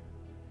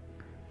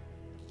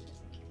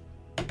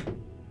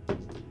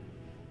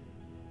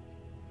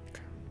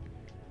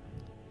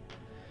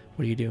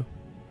 What do you do?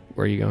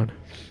 Where are you going?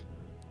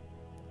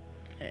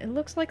 It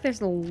looks like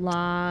there's a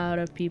lot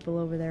of people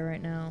over there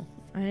right now.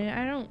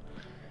 I don't.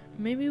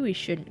 Maybe we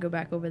shouldn't go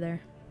back over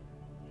there.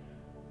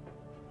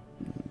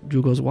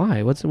 Drew goes,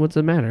 why? What's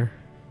the matter?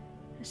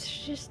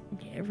 It's just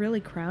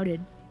really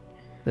crowded.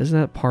 Isn't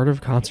that part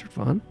of concert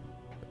fun?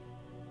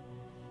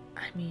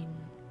 I mean,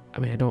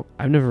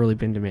 I've never really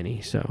been to many,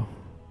 so.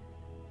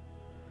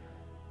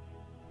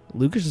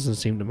 Lucas doesn't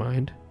seem to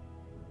mind.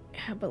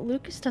 yeah, but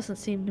Lucas doesn't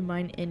seem to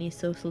mind any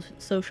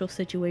social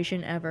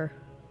situation ever.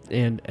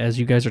 And as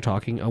you guys are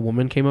talking, a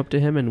woman came up to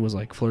him and was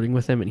like flirting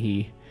with him, and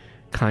he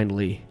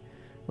kindly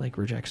like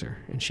rejects her,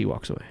 and she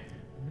walks away.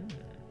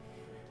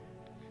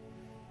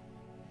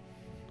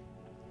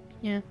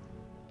 Yeah.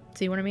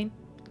 See what I mean?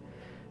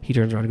 He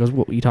turns around and goes,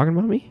 what, you talking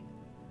about me?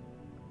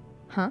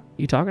 Huh?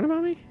 You talking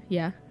about me?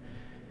 Yeah.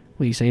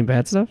 Were you saying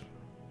bad stuff?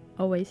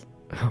 Always.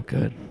 Oh,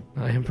 good.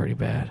 I am pretty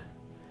bad.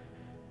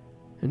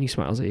 And he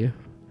smiles at you.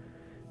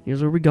 He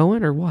goes, are we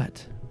going or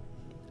what?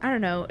 I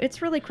don't know.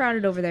 It's really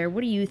crowded over there.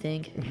 What do you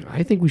think?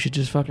 I think we should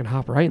just fucking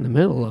hop right in the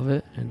middle of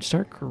it and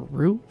start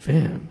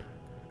grooving.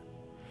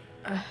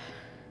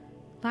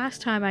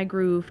 Last time I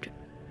grooved,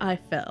 I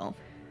fell.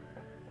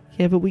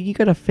 Yeah, but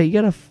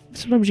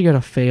sometimes you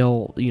gotta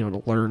fail,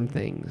 to learn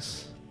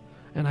things.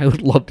 And I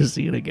would love to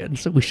see it again,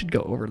 so we should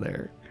go over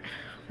there.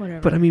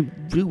 Whatever. But I mean,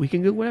 dude, we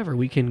can go whatever.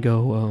 We can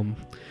go.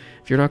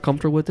 If you're not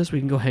comfortable with this, we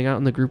can go hang out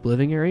in the group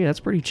living area. That's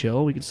pretty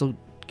chill. We can still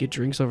get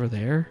drinks over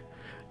there.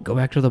 Go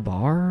back to the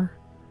bar,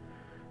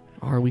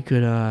 or we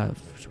could.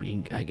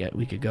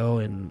 We could go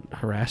and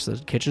harass the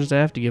kitchen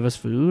staff to give us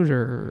food.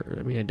 Or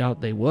I mean, I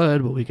doubt they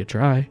would, but we could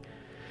try.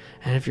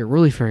 And if you're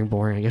really feeling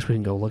boring, I guess we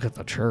can go look at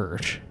the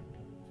church.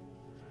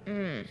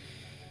 I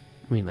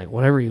mean, like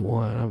whatever you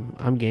want.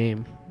 I'm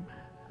game.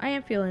 I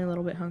am feeling a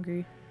little bit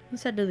hungry.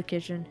 Let's head to the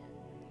kitchen.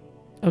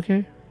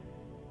 Okay.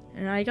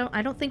 And I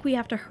don't think we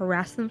have to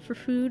harass them for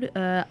food.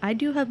 I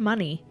do have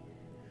money.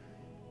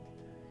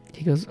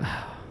 He goes,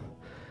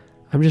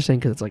 I'm just saying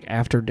because it's like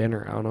after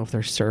dinner. I don't know if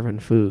they're serving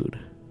food.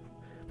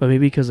 But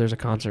maybe because there's a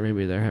concert,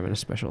 maybe they're having a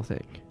special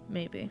thing.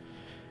 Maybe.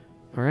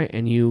 All right,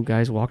 and you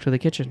guys walk to the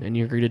kitchen, and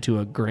you're greeted to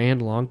a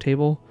grand long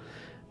table.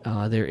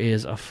 There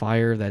is a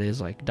fire that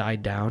is like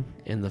died down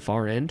in the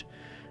far end.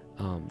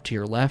 To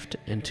your left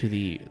and to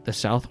the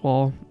south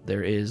wall,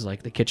 there is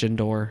like the kitchen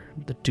door,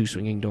 the two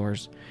swinging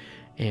doors.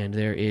 And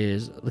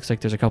looks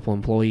like there's a couple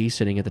employees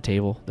sitting at the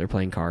table. They're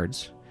playing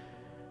cards.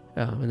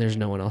 And there's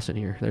no one else in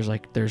here. There's a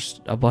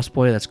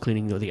busboy that's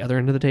cleaning the other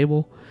end of the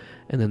table.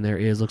 And then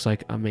looks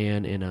like a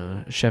man in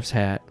a chef's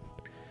hat.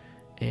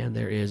 And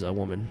there is a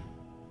woman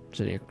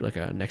sitting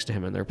next to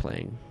him, and they're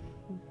playing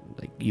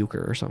like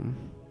euchre or something.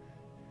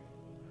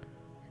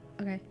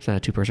 Okay. It's not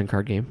a 2-person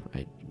card game,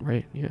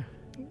 right? Yeah.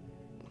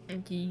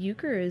 And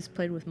euchre is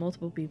played with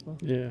multiple people.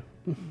 Yeah.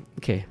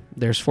 Okay,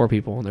 there's 4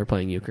 people, and they're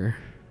playing euchre.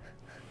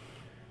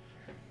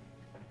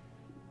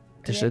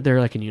 Okay. They're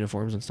like in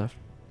uniforms and stuff.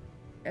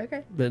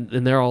 Okay.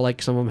 And they're all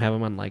like, some of them have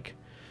them on like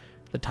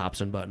the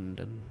tops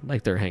unbuttoned, and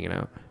like they're hanging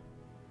out.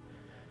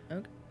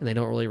 Okay. And they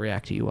don't really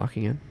react to you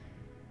walking in.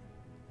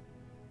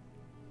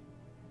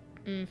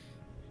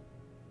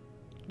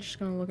 Just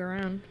gonna look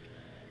around.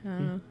 I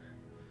don't know.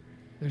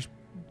 There's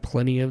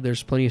plenty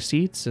of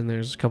seats, and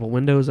there's a couple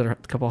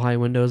high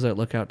windows that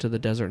look out to the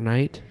desert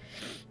night.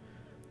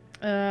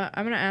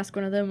 I'm gonna ask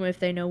one of them if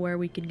they know where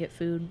we can get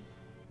food.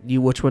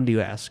 Which one do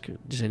you ask?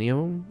 Just any of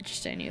them?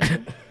 Just any of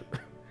them.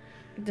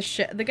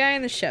 The guy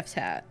in the chef's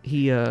hat.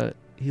 He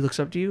looks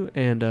up to you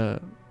and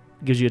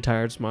gives you a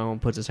tired smile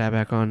and puts his hat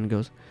back on and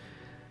goes,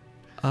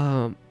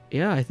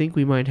 yeah, I think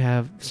we might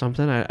have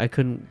something. I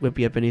couldn't whip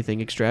you up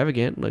anything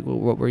extravagant. Like,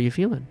 what were you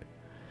feeling?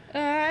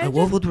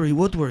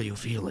 What were you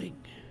feeling?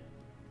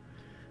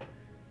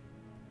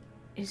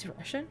 He's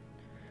Russian?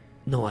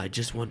 No, I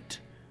just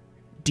want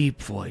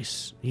deep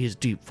voice. He is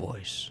deep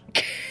voice.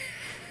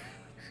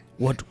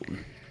 What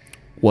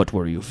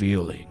were you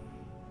feeling?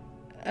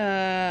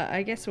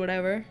 I guess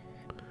whatever.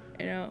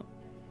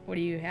 What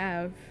do you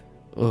have?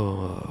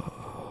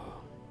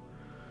 Oh,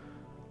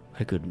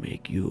 I could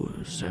make you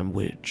a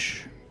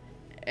sandwich.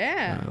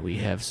 Yeah. We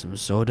have some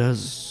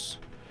sodas.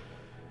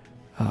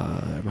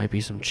 There might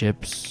be some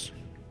chips.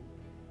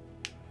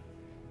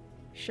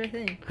 Sure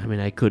thing. I mean,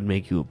 I could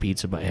make you a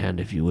pizza by hand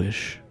if you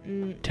wish.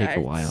 Take a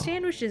while.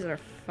 Sandwiches are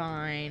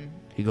fine.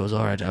 He goes,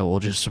 all right, I will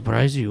just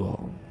surprise you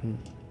all.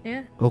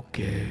 Yeah.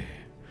 Okay.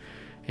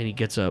 And he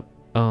gets up,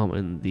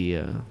 and he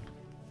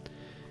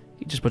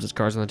just puts his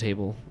cards on the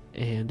table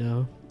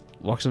and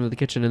walks into the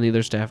kitchen, and the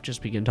other staff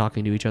just begin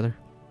talking to each other.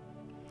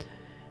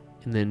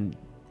 And then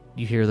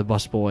you hear the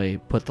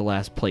busboy put the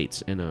last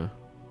plates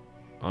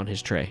on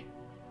his tray.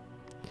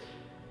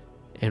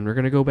 And we're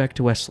gonna go back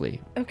to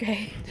Wesley.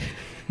 Okay.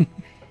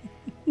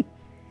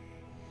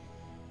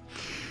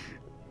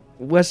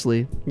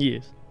 Wesley,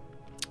 Yes.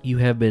 you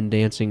have been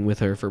dancing with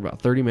her for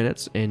about 30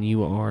 minutes, and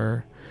you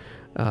are,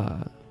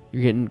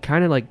 you're getting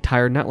kind of like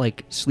tired, not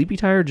like sleepy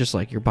tired, just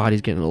like your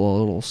body's getting a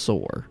little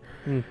sore.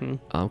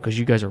 Mm-hmm. Because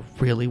you guys are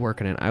really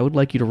working it. I would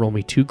like you to roll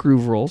me 2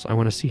 groove rolls. I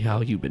want to see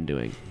how you've been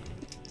doing.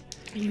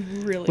 You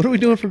really. What are we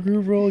doing for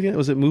groove roll again?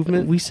 Was it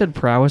movement? We said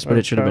prowess, but Or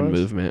it should have been prowess?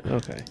 movement.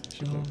 Okay.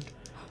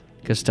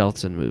 Because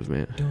stealth's in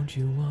movement. Don't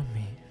you want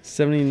me?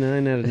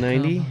 79 out of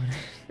 90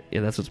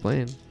 Yeah, that's what's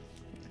playing.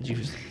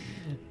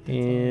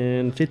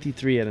 and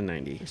 53 out of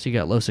 90. So you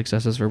got low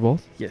successes for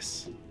both?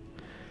 Yes.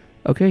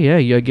 Okay, yeah.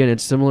 Again,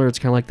 it's similar. It's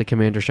kind of like the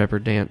Commander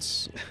Shepard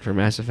dance for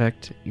Mass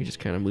Effect. You just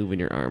kind of moving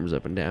your arms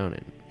up and down.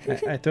 And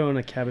I throw in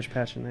a Cabbage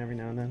Patch in there every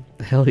now and then.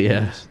 hell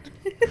yeah.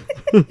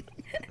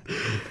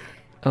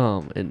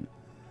 And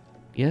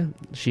yeah,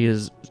 she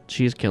is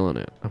killing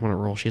it. I want to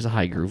roll. She has a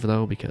high groove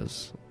though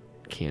because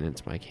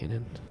cannon's my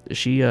cannon.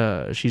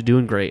 She's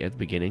doing great at the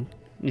beginning,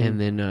 and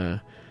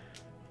then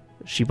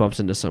she bumps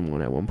into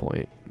someone at one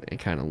point and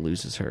kind of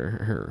loses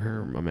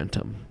her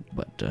momentum,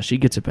 but she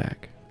gets it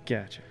back.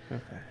 Gotcha.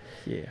 Okay.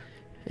 Yeah.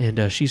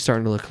 And she's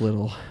starting to look a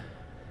little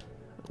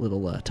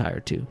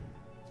tired too.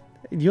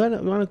 You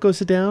wanna go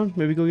sit down?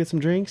 Maybe go get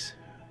some drinks?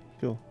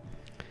 Cool.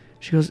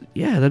 She goes,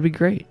 "Yeah, that'd be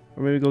great.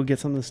 Or maybe go get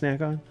something to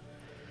snack on?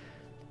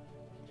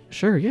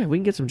 Sure, yeah, we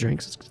can get some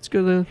drinks. Let's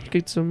go to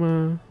get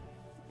some.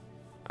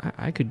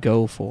 I could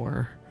go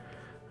for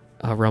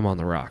rum on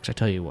the rocks. I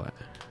tell you what.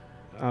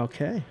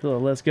 Okay. Well,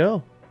 let's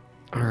go.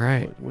 All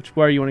right. Which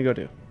bar you want to go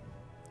to?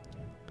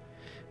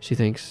 She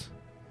thinks.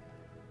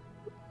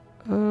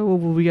 Well,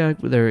 we got.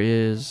 There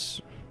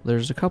is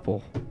there's a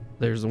couple.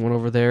 There's the one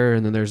over there,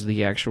 and then there's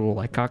the actual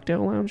like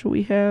cocktail lounge that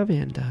we have,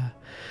 and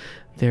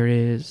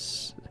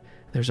there's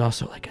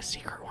also like a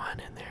secret one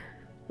in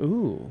there.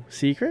 Ooh,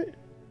 secret?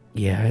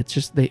 Yeah, it's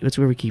just it's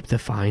where we keep the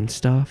fine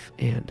stuff,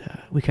 and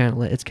we kind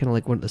of it's kind of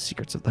like one of the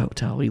secrets of the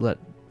hotel. We let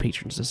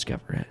patrons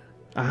discover it.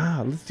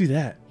 Ah, let's do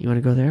that. You want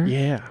to go there?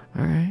 Yeah.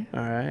 All right. All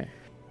right.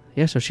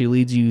 Yeah. So she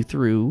leads you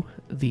through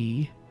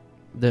the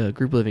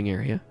group living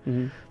area,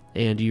 Mm-hmm.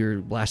 and you're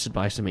blasted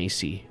by some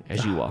AC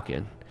as you walk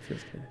in,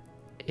 Feels good.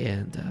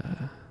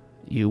 and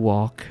you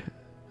walk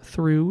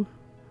through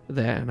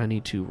that. And I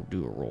need to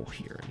do a roll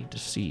here. I need to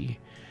see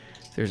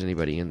if there's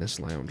anybody in this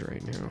lounge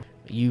right now.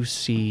 You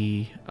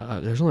see,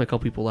 there's only a couple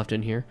people left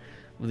in here.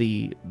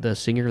 The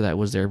singer that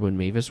was there when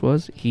Mavis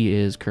was, he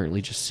is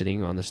currently just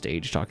sitting on the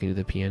stage talking to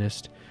the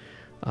pianist.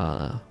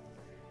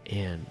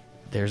 And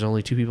there's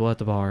only 2 people at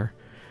the bar,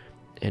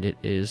 and it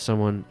is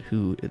someone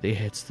who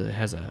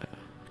has a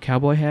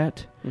cowboy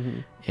hat Mm-hmm.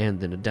 and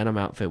then a denim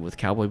outfit with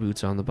cowboy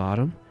boots on the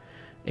bottom,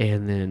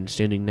 and then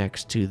standing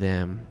next to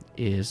them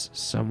is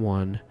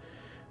someone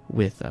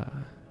with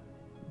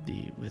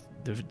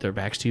their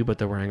backs to you, but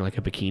they're wearing like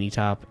a bikini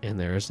top, and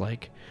there's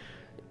like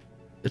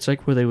it's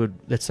like where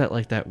it's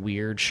that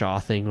weird Shaw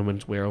thing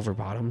women wear over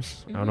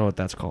bottoms. I don't know what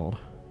that's called.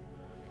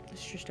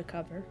 It's just a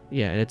cover.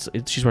 Yeah, and it's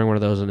she's wearing one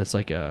of those, and it's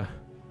like a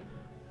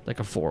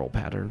floral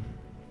pattern,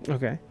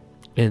 Okay.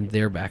 and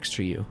their backs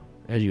to you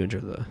as you enter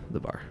the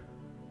bar.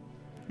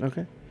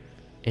 Okay.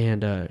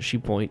 And Tiffany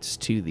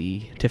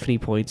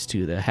points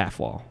to the half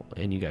wall,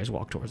 and you guys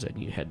walk towards it,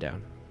 and you head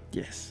down.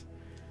 Yes.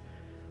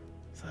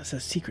 So that's a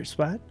secret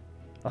spot?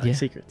 I like Yeah.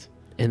 secrets.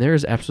 And there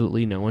is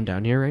absolutely no one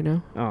down here right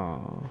now,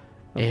 Oh.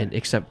 and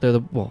except they're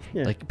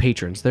Yeah. like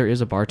patrons. There is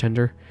a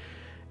bartender,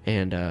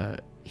 and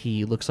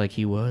he looks like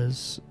he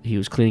was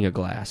cleaning a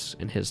glass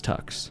in his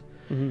tux,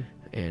 Mm-hmm.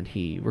 and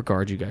he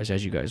regards you guys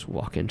as you guys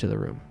walk into the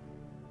room.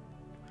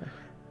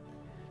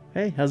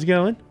 Hey, how's it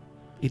going?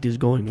 It is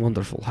going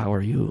wonderful. How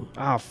are you?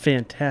 Oh,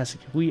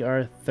 fantastic. We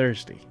are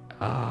thirsty.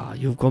 Ah,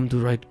 you've come to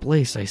the right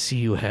place. I see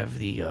you have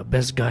the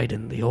best guide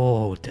in the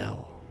whole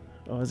hotel.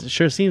 Oh, it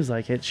sure seems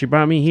like it. She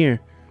brought me here.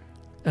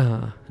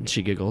 And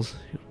she giggles.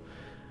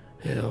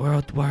 Yeah,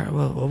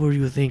 what were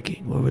you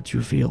thinking? What were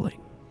you feeling?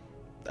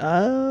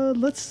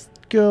 Let's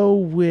go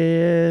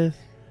with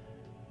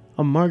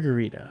a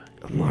margarita.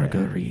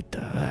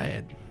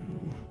 Margarita.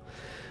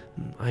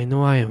 I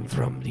know I am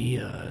from the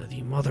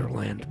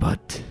motherland,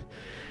 but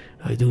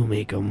I do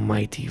make a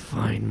mighty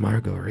fine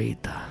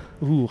margarita.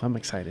 Ooh, I'm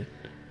excited.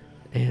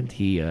 And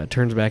he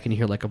turns back, and you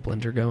hear like a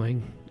blender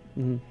going.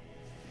 Mm-hmm.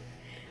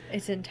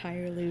 It's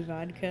entirely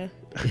vodka.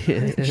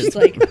 That'd Just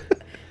like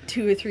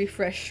 2 or 3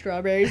 fresh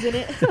strawberries in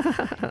it.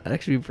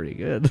 actually be pretty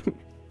good.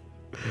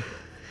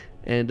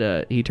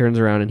 And he turns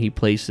around and he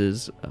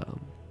places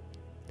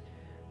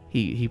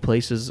he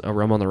places a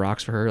rum on the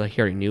rocks for her. Like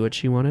he already knew what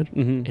she wanted,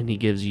 Mm-hmm. and he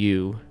gives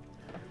you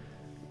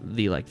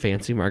the like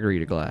fancy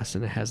margarita glass,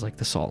 and it has like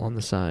the salt on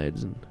the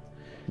sides, and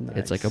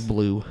it's like a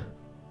blue.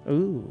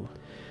 Ooh.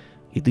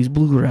 It is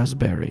blue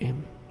raspberry.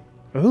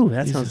 Ooh,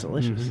 that It sounds is-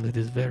 delicious. It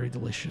is very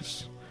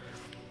delicious.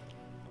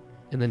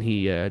 And then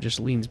he just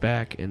leans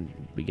back and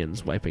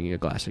begins wiping a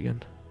glass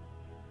again.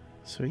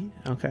 Sweet.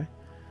 Okay.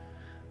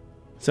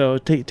 So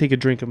take a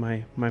drink of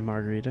my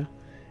margarita,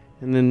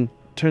 and then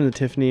turn to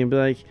Tiffany and be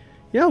like,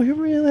 "Yo, you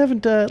really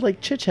haven't like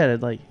chit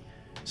chatted like,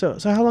 so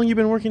how long you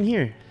been working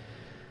here?"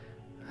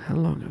 How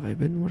long have I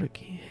been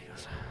working? He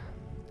goes,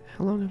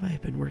 how long have I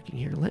been working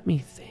here? Let me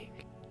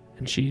think.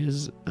 And she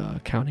is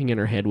counting in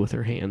her head with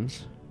her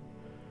hands.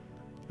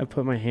 I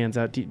put my hands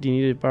out. Do you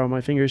need to borrow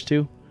my fingers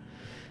too?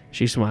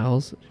 She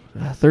smiles.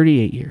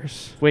 38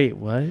 years. Wait,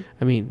 what?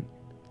 I mean,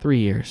 3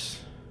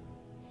 years.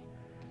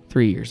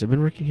 3 years. I've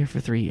been working here for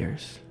 3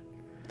 years.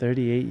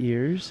 38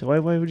 years? Why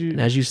would you?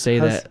 And as you say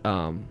How's-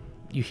 that,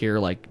 you hear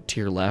like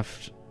to your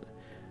left,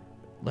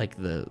 like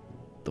the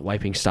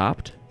wiping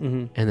stopped,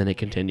 Mm-hmm. and then it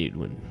continued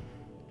when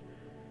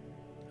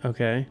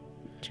Okay.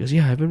 she goes,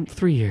 "Yeah, I've been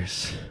 3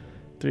 years."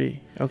 3.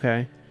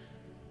 Okay.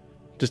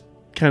 Just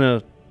kind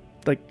of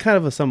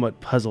a somewhat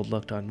puzzled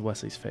look on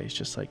Wesley's face,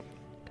 just like,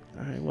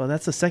 all right, well,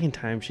 that's the second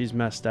time she's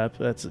messed up.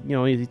 That's,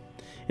 he's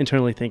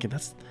internally thinking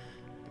it's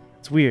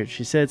weird.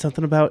 She said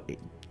something about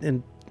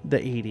in the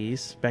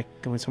 80s,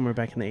 going somewhere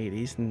back in the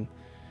 80s, and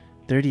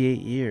 38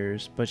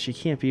 years, but she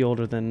can't be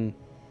older than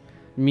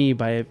me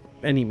by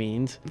any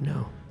means.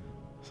 No.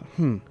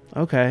 So,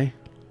 okay.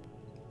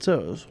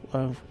 So,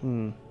 all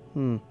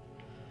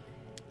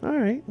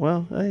right.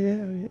 Well,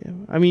 yeah.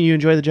 I mean, you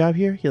enjoy the job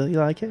here? You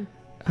like it?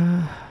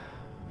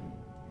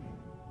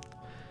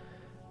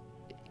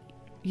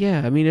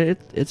 Yeah, I mean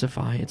it's a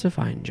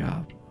fine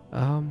job.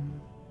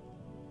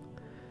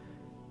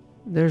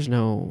 There's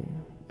no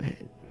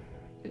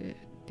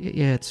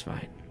yeah, it's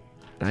fine.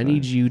 I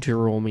need you to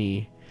roll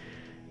me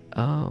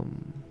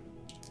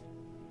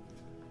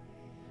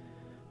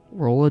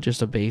roll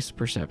just a base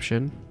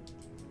perception.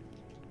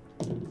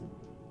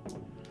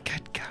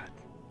 Good God.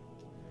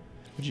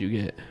 What'd you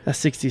get? A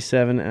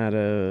 67 out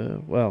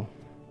of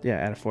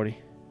 40.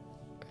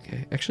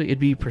 Okay. Actually, it'd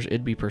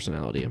be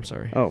personality. I'm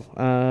sorry. Oh,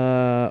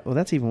 well,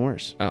 that's even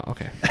worse. Oh,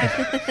 okay.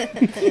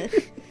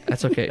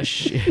 That's okay.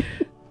 She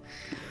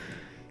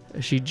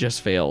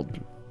just failed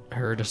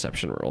her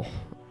deception roll.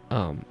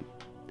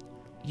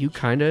 You're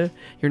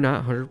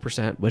not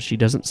 100%, but she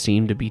doesn't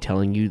seem to be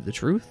telling you the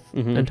truth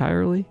Mhm.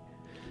 entirely.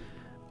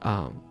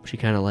 She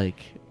kind of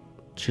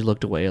she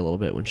looked away a little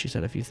bit when she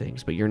said a few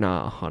things, but you're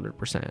not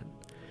 100%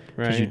 because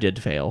Right. you did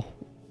fail,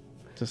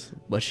 Just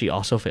but she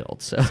also failed.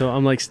 So so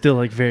I'm like still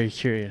like very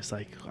curious.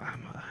 Like I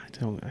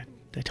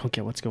don't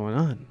get what's going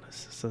on.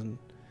 This doesn't.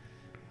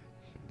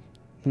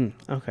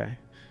 Okay.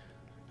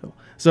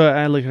 So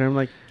I look at her. I'm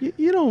like,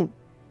 you don't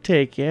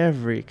take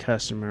every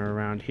customer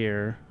around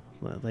here,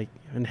 like,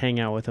 and hang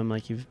out with them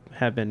like you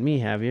have been me,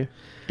 have you?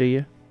 Do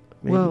you?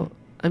 Maybe? well,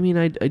 I mean,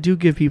 I do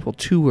give people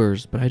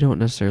tours, but I don't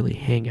necessarily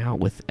hang out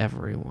with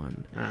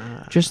everyone.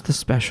 Just the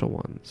special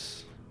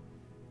ones.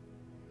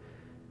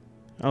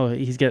 Oh,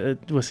 he's got a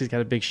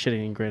big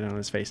shitting grin on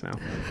his face now.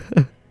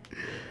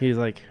 He's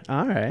like,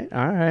 all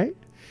right.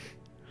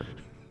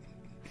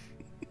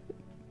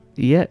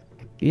 Yeah,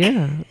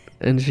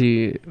 and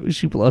she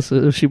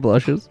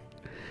blushes,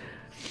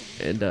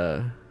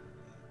 and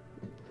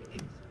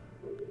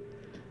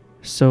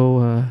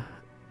so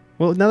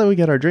Well, now that we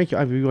got our drink,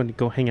 we want to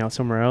go hang out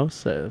somewhere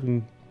else. We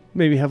can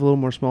maybe have a little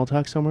more small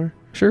talk somewhere.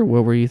 sure.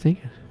 What were you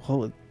thinking?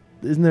 Well,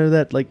 isn't there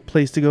that like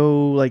place to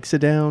go, like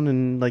sit down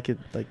and like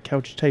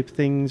couch type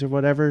things or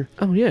whatever?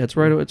 Oh yeah, it's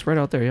right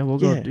out there. Yeah, we'll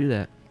go Yeah. do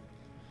that.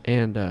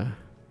 And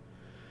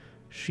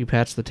she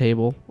pats the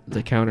table,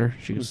 the counter.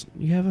 She goes,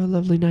 "You have a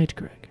lovely night,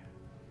 Greg."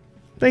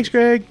 Thanks,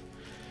 Greg.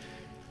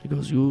 He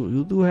goes,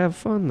 "You do have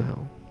fun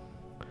now."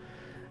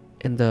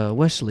 And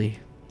Wesley,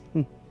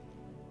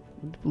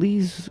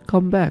 please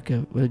come back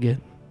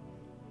again.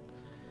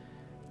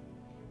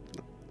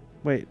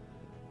 Wait,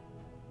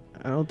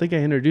 I don't think I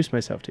introduced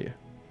myself to you.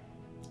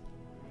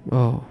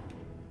 Oh,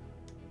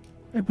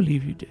 I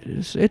believe you did.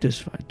 It is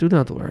fine. Do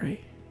not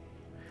worry.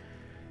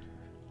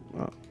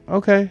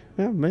 Okay,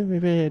 yeah,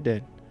 maybe I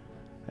did.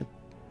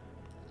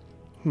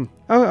 Oh,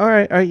 all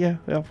right, yeah.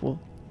 Well,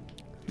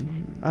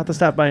 I'll have to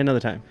stop by another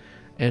time.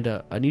 And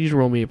I need you to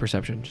roll me a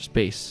perception, just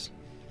base.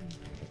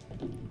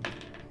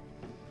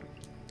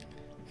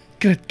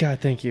 Good God,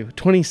 thank you.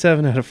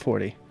 27 out of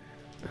 40.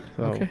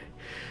 So, Okay.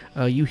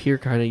 You hear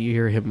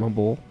him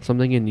mumble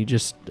something, and you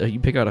just you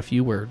pick out a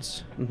few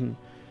words. Mm-hmm.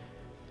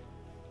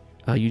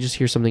 You just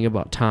hear something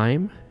about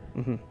time,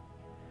 Mm-hmm. and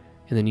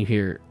then you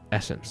hear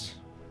essence,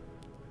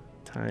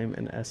 Time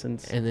and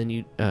essence. and then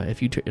you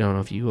if you I don't know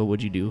if you what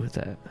would you do with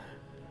that?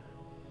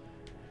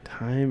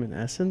 Time and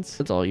essence?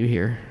 That's all you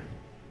hear.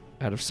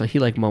 He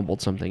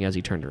mumbled something as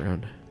he turned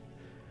around.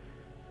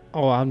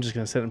 Oh, I'm just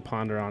going to sit and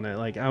ponder on it.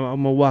 Like, I'm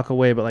going to walk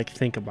away, but, like,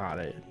 think about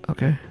it.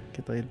 Okay.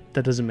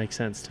 That doesn't make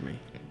sense to me.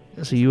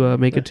 So you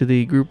make it to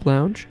the group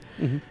lounge,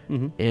 Mm-hmm.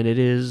 Mm-hmm. and it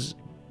is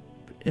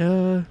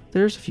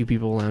there's a few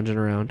people lounging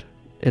around.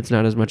 It's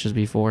not as much as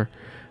before.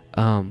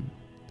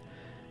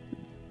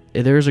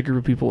 There's a group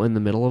of people in the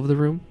middle of the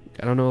room.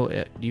 I don't know.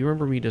 Do you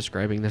remember me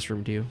describing this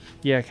room to you?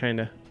 Yeah,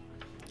 kind of.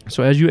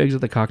 So as you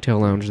exit the cocktail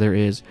lounge, there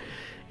is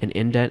an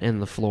indent in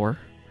the floor,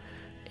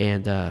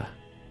 and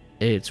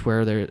it's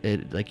where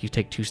you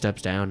take 2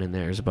 steps down, and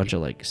there's a bunch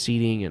of like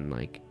seating and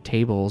like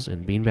tables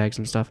and beanbags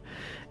and stuff,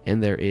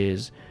 and there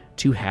is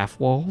 2 half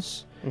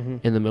walls Mm-hmm.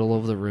 in the middle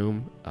of the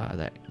room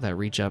that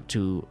reach up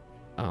to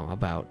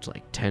about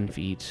like 10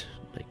 feet,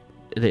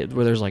 where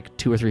there's like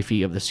 2 or 3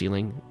 feet of the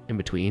ceiling in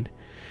between,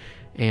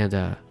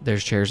 and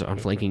there's chairs on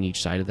flanking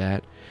each side of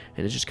that,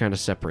 and it just kind of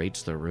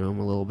separates the room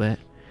a little bit.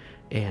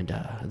 And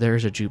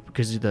there's a juke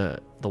because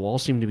the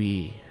walls seem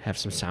to have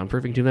some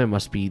soundproofing to them. It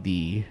must be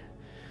the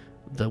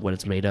what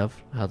it's made of.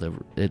 How the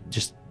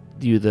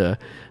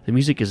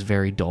music is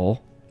very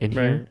dull in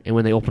here, Right. and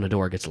when they open a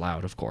door, it gets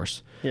loud, of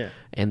course. Yeah.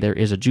 And there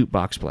is a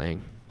jukebox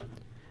playing,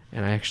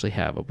 and I actually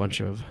have a bunch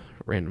of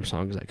random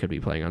songs that could be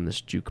playing on this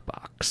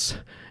jukebox.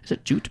 Is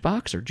it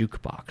jukebox or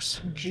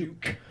jukebox?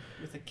 Juke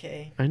with a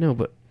K. I know,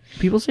 but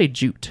people say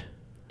jute.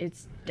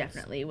 It's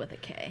definitely with a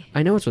K.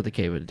 I know it's with a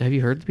K, but have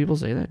you heard people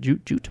say that?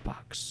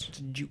 Jukebox. It's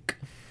a juke.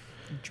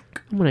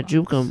 I'm gonna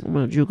juke them. I'm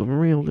gonna juke them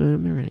real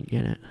good. They're gonna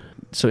get it.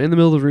 So in the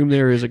middle of the room,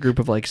 there is a group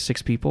of like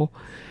 6 people,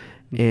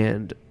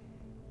 and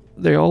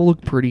they all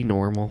look pretty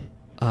normal.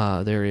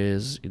 There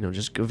is,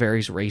 just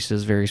various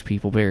races, various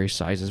people, various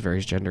sizes,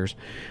 various genders.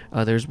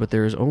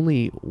 There is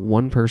only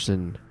one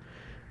person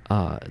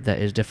that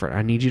is different.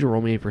 I need you to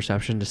roll me a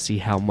perception to see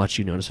how much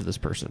you notice of this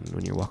person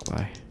when you walk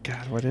by.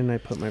 God, why didn't I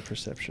put my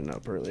perception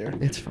up earlier?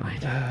 It's fine.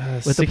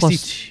 With a plus-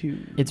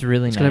 62. It's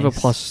really It's nice. gonna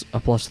have a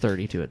plus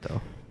 30 to it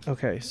though.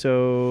 Okay,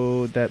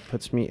 so that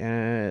puts me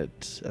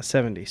at a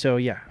 70. So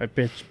yeah, I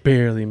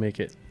barely make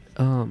it.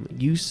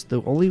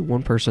 The only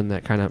one person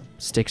that kind of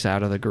sticks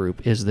out of the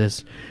group is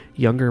this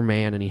younger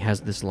man, and he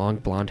has this long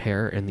blonde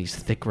hair and these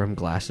thick rimmed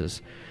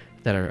glasses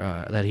that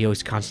are that he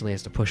always constantly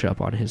has to push up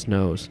on his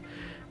nose,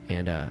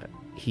 and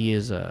he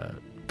is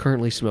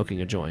currently smoking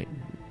a joint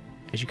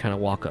as you kind of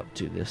walk up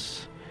to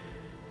this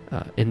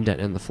indent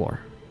in the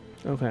floor.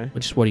 Okay.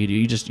 Which is what do?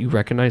 You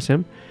recognize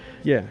him.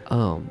 Yeah.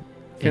 Um,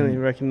 Can and- you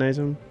recognize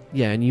him?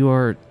 Yeah, and you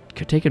are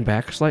taken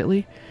back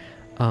slightly.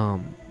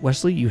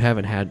 Wesley, you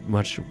haven't had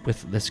much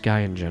with this guy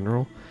in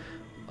general.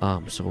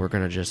 So I'm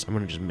gonna just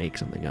make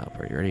something up.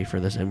 Are you ready for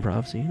this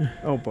improv scene?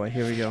 Oh boy,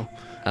 here we go.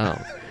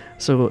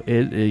 So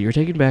you're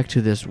taken back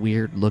to this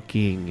weird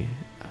looking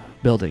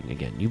building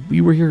again.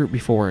 You were here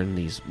before in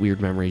these weird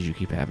memories you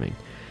keep having.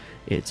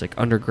 It's like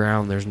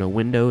underground. There's no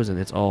windows, and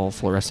it's all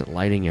fluorescent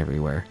lighting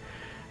everywhere.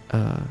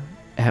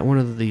 At one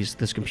of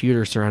this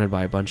computer surrounded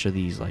by a bunch of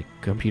these like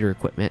computer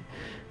equipment,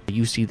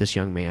 you see this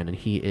young man, and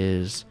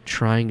he's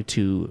trying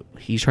to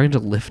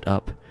lift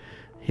up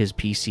his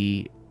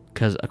PC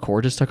because a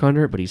cord is stuck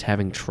under it, but he's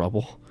having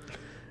trouble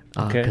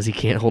because he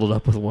can't hold it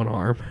up with one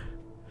arm.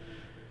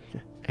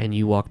 And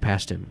you walk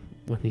past him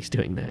when he's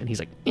doing that, and he's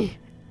like,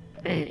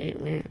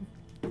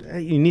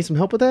 You need some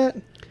help with that?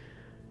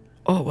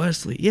 "Oh,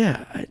 Wesley,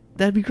 yeah,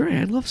 that'd be great.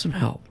 I'd love some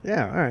help."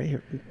 Yeah. All right.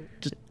 Here,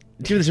 just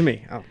give this to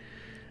me. Oh.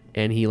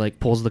 And he like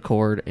pulls the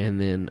cord and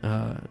then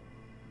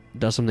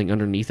does something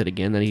underneath it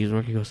again that he's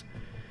working. He goes,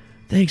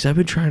 "Thanks. I've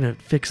been trying to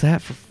fix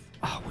that for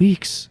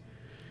weeks."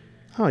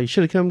 Oh, you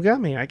should have come and got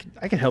me. I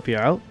could help you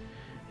out.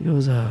 He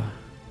goes,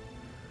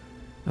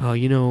 "Oh,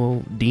 you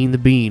know, Dean the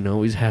Bean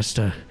always has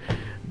to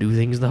do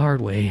things the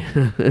hard way."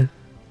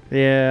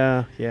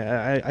 Yeah.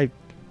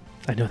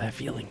 I know that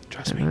feeling.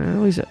 Trust me. I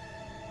always.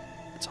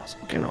 It's also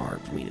kind of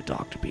hard for me to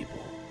talk to people.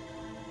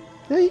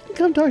 Yeah, you can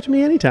come talk to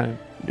me anytime.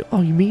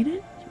 Oh, you mean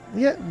it?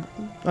 Yeah.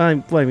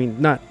 Well, I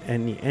mean, not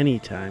any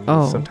time.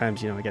 Oh.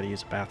 Sometimes I got to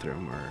use a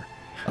bathroom or.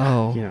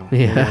 Oh, You know,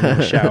 yeah.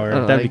 a shower.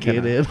 Oh, That'd I be get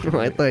kinda- it.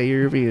 I thought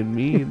you were being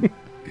mean.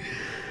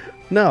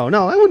 No,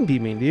 I wouldn't be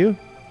mean to you.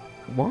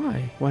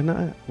 Why? Why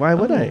not? Why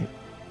would Oh. I?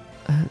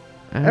 I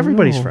don't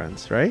Everybody's know.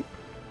 friends, right?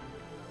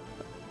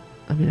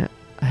 I mean,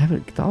 I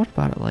haven't thought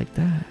about it like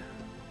that.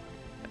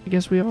 I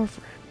guess we are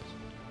friends.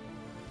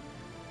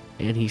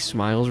 And he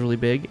smiles really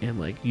big, and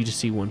like you just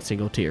see one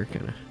single tear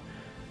kind of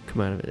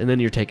come out of it, and then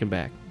you're taken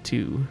back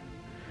to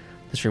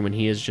this room, and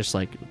he is just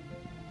like,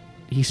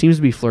 he seems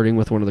to be flirting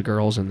with one of the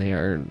girls, and they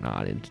are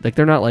not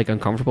they're not like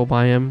uncomfortable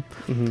by him,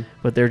 Mm-hmm.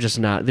 but they're just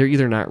not. They're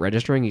either not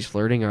registering he's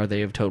flirting, or they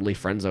have totally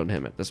friend zoned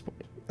him at this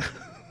point.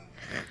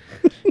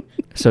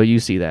 So you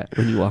see that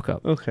when you walk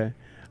up. Okay.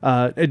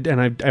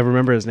 And I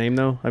remember his name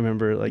though. I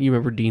remember like You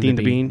remember Dean Dean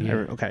the the Bean. Bean? Yeah.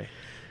 Okay.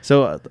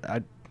 So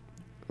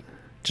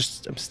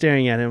I'm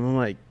staring at him. I'm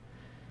like,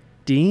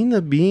 Dean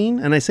the Bean,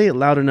 and I say it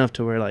loud enough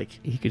to where like,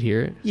 He could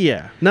hear it.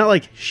 yeah, not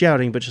like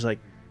shouting, but just like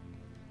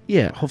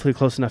Yeah. hopefully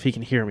close enough he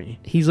can hear me.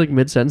 He's like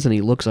mid sentence, and he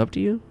looks up to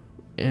you,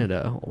 and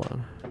hold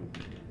on.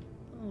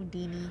 Oh,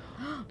 Deanie.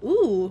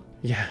 Ooh.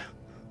 Yeah.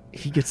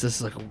 He gets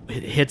this like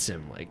it hits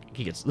him like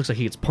looks like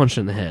he gets punched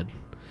in the head.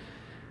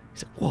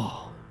 He's like,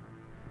 "Whoa,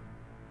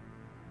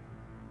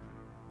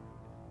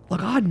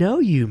 look, I know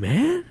you,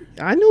 man."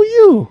 I know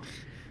you.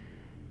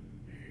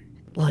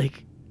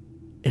 Like,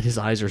 and his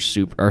eyes are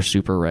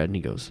super red, and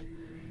he goes,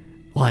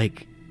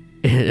 "Like,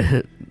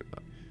 do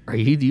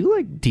you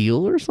like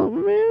deal or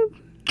something, man?"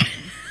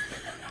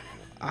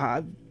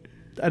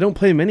 I don't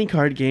play many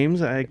card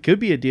games. I could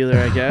be a dealer,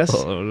 I guess.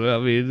 Oh, I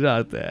mean,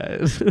 not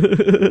that.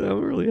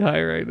 I'm really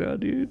high right now,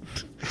 dude.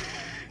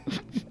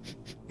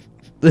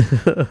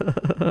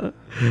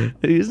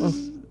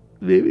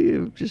 Maybe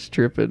I'm just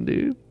tripping,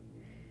 dude.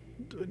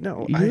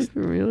 No, You look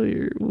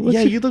familiar. What's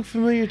yeah, your- you look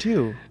familiar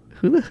too.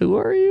 Who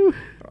are you?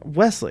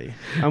 Wesley.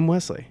 I'm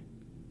Wesley.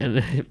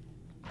 And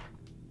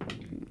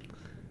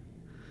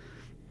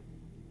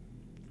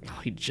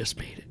he just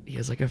made it. He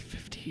has like a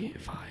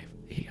 55.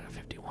 He got a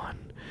 51.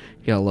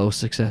 He got a low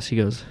success. He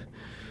goes.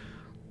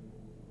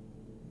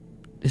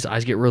 His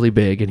eyes get really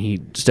big, and he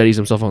steadies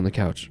himself on the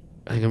couch.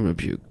 I think I'm gonna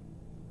puke.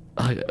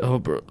 Oh,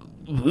 bro.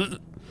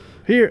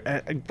 Here,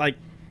 like,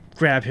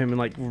 grab him and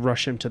like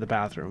rush him to the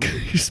bathroom.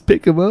 Just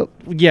pick him up.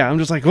 Yeah, I'm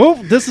just like, oh,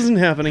 this isn't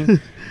happening.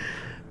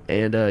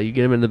 And you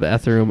get him in the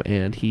bathroom,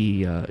 and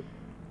he, you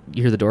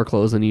hear the door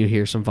close, and you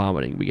hear some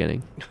vomiting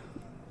beginning.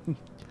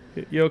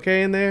 You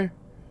okay in there?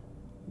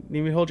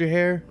 Need me to hold your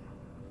hair?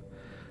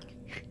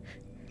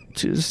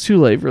 It's too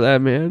late for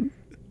that, man.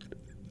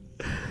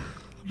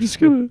 I'm just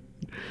gonna.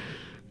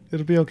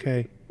 It'll be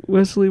okay.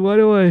 Wesley, why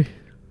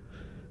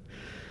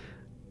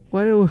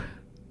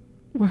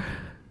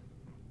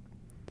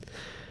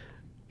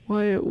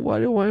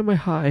am I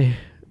high?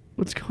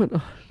 What's going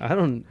on? I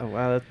don't. Oh,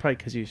 wow, that's probably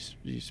because you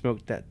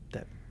smoked that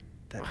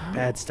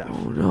bad stuff.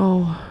 Oh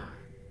no.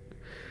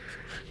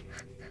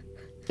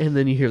 And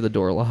then you hear the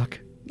door lock,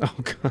 Oh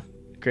god,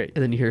 great.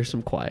 and then you hear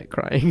some quiet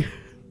crying.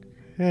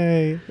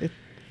 Hey,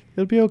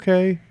 it'll be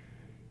okay.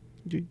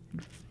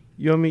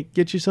 You want me to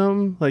get you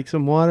something like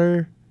some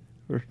water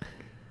or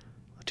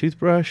a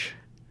toothbrush?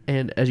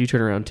 And as you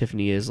turn around,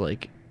 Tiffany is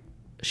like,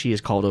 she has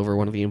called over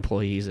one of the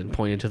employees and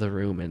pointed to the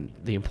room, and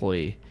the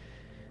employee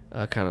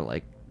kind of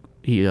like,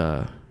 he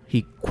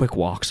quick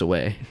walks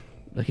away,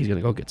 like he's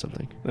gonna go get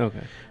something.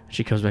 Okay.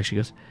 She comes back, she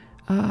goes,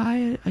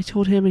 I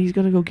told him he's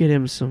gonna go get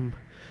him some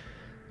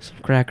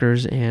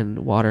crackers and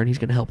water, and he's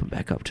gonna help him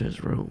back up to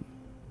his room.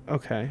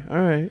 Okay, all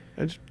right.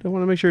 I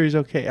want to make sure he's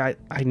okay.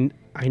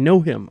 I know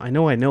him. I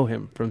know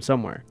him from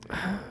somewhere.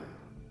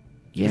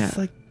 Yeah. It's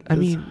like I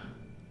this- mean,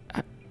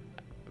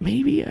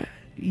 maybe.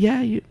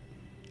 Yeah.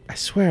 I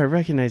swear I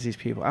recognize these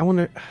people. I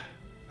wonder.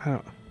 I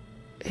don't.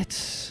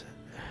 It's.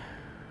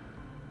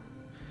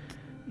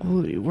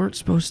 Well, we weren't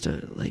supposed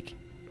to like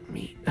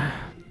meet. I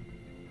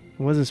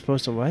wasn't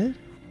supposed to what?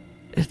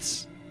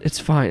 It's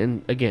fine.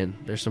 And again,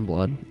 there's some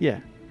blood, Yeah.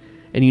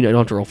 and you don't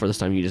have to roll for this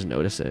time. You just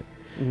notice it,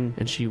 Mhm.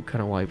 and she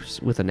kind of wipes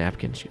with a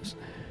napkin. She goes,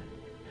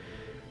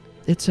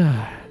 "It's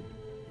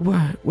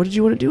what did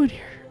you want to do in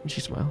here?" And she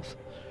smiles.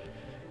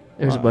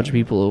 There's a bunch of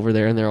people over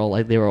there, and they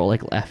were all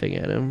like laughing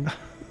at him.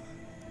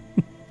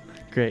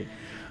 Great.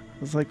 I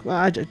was like, well,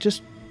 I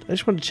just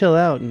want to chill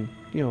out and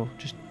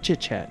just chit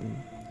chat and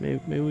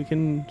maybe we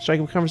can strike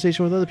up a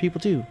conversation with other people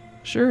too.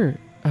 Sure.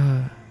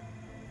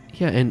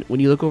 Yeah, and when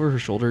you look over her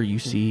shoulder, you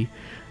see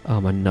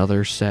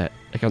another set,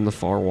 like on the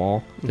far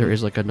wall. There Mhm.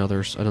 is like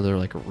another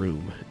like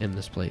room in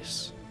this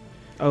place.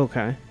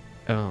 Okay.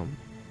 And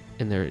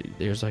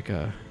there's like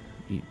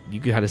you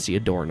can kind of see a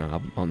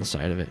doorknob on the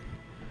side of it.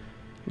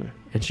 Yeah.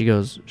 And she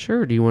goes,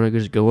 "Sure. Do you want to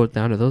just go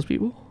down to those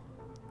people?"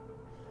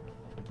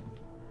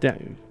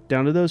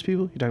 Down to those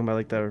people? You're talking about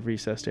like the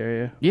recessed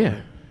area?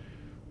 Yeah.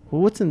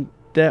 Well, what's in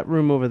that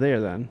room over there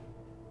then?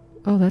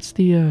 Oh, that's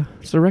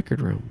it's the record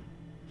room.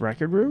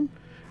 Record room?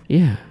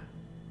 Yeah.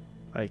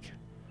 Like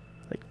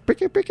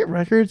Bricket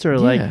records or Yeah,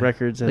 like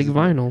records as like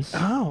vinyls.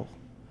 Oh.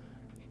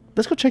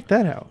 Let's go check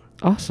that out.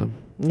 Awesome.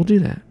 We'll do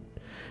that.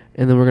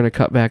 And then we're going to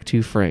cut back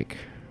to Frank.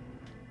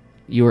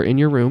 You are in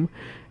your room,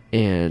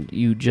 and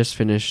you just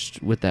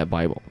finished with that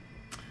Bible.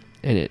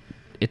 And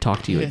it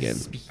talked to you again.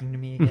 Speaking to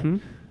me again.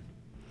 Mhm.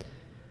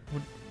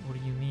 What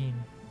do you mean?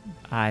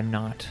 I'm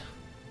not.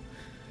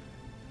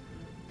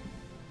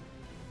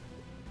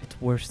 It's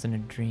worse than a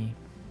dream.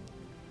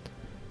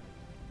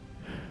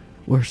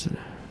 Worse than...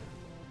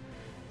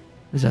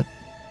 Is that...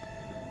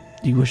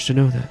 Do you wish to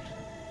know that?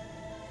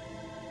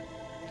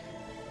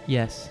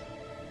 Yes.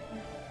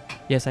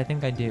 Yes, I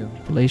think I do.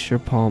 Place your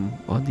palm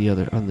on the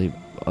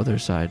other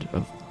side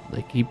of...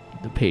 Like, keep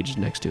the page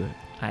next to it.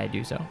 I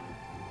do so.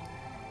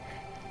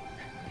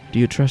 Do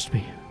you trust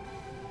me?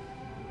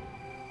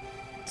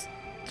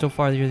 So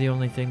far, you're the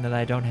only thing that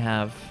I don't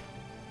have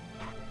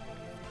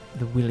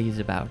the willies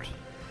about.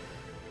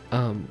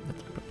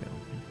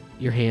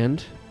 Your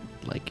hand,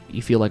 like,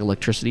 you feel like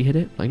electricity hit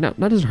it. Like, not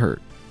doesn't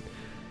hurt.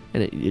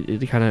 And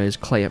it kind of is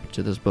clamped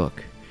to this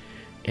book.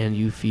 And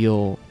you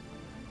feel...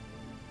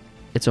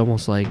 It's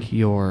almost like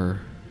your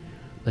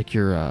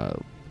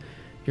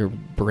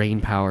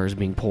brain power is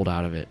being pulled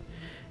out of it.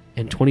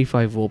 And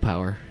 25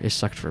 willpower is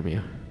sucked from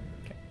you.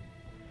 Okay.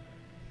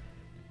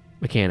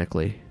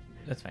 Mechanically.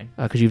 That's fine.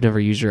 Because you've never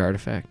used your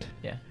artifact.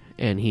 Yeah.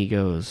 And he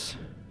goes...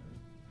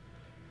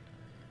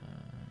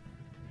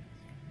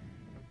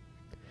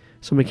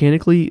 So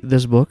mechanically,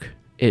 this book,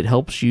 it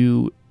helps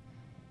you...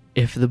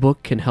 If the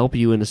book can help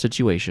you in a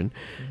situation,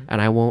 and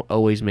I won't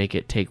always make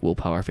it take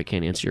willpower if it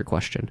can't answer your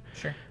question,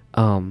 Sure.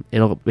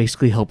 it'll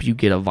basically help you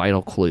get a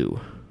vital clue.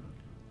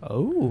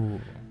 Oh.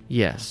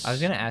 Yes. I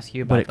was gonna ask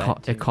you But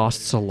about that. it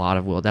costs a lot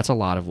of will. That's a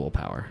lot of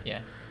willpower.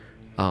 Yeah.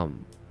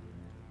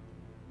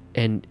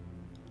 And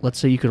let's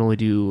say you can only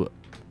do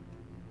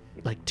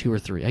like 2 or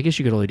 3. I guess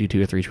you could only do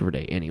 2 or 3 per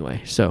day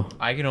anyway. So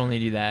I can only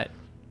do that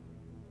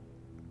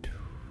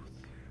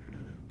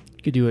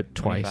you could do it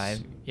twice,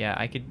 25. Yeah,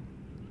 I could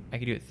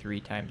do it 3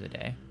 times a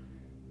day.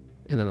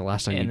 and then the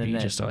last time And you'd then be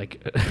that- just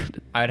like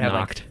I would have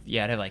knocked.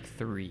 I'd have like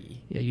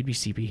 3. Yeah, you'd be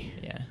CP.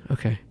 Yeah.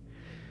 Okay.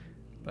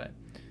 But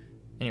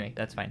anyway,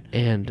 that's fine.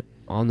 And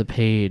on the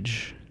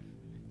page,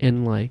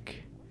 in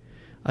like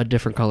a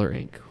different color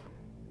ink,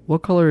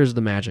 what color is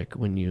the magic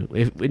when you,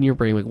 if in your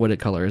brain, like what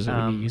color is it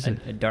when you use it?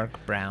 A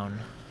dark brown.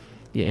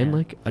 Yeah, in yeah.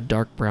 like a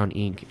dark brown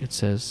ink, it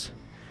says,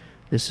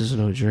 "This is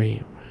no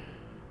dream.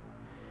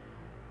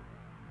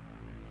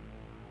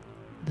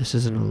 This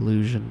is an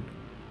illusion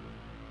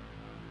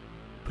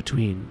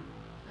between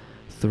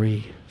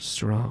 3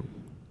 strong,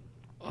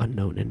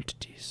 unknown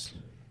entities."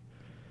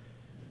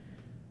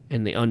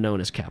 And the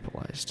unknown is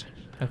capitalized.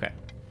 Okay.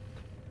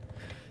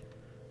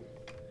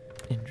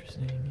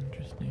 Interesting.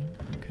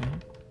 Okay.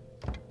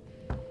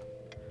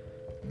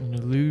 An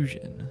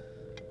illusion.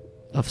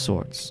 Of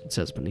sorts, it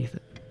says beneath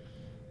it.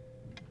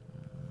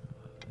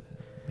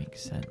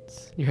 Makes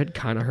sense. Your head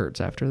kind of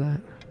hurts after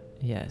that.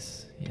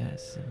 Yes,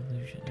 an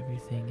illusion.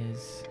 Everything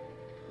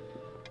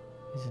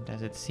isn't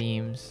as it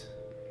seems.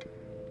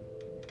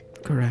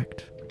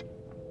 Correct.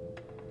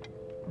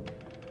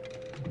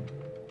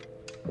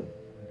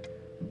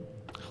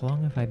 How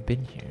long have I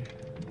been here?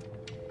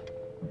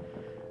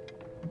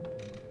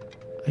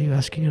 Are you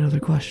asking another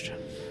question?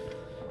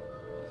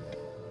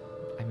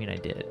 I mean, I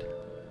did.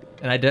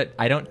 And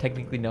I don't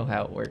technically know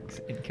how it works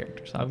in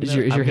character, so I'm Is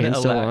gonna, your I'm gonna hand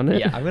still allow- on it?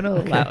 Yeah, I'm gonna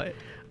Okay. allow it.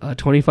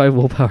 25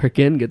 willpower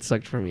again gets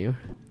sucked from you.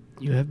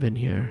 You have been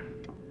here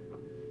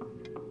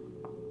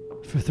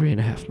for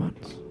 3.5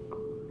 months.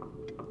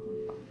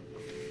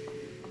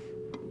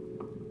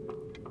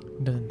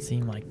 Doesn't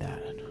seem like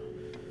that.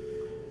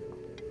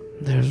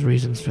 There's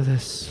reasons for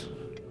this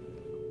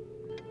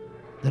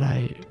that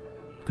I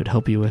could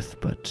help you with,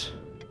 but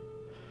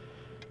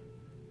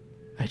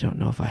I don't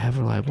know if I have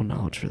reliable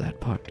knowledge for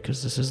that part,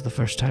 because this is the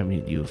first time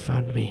you have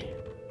found me.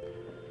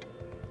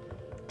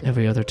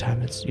 Every other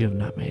time you have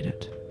not made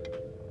it.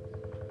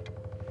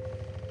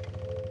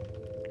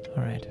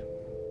 All right.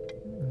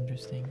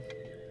 Interesting.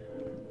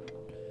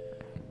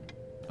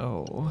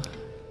 Oh.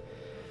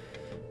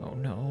 Oh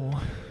no.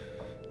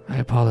 I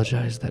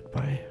apologize that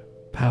my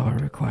power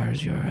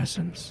requires your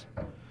essence.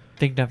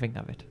 Think nothing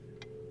of it.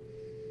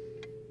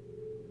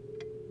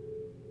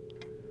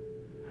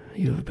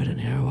 You have been in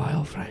here a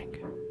while, Frank.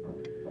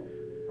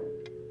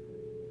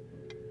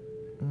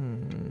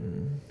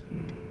 I'm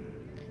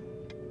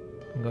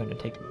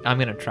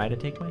gonna try to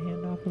take my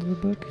hand off of the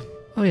book.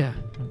 Oh yeah.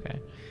 Okay.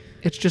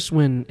 It's just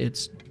when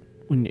it's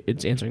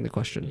answering the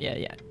question.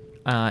 Yeah.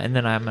 And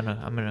then I'm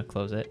gonna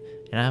close it.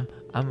 And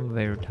I'm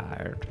very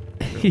tired.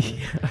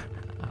 Yeah.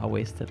 I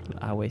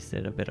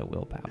wasted a bit of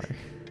willpower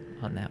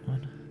on that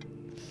one.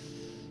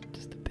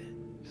 Just a bit.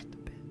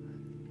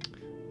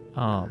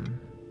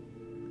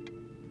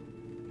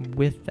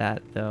 With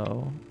that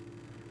though.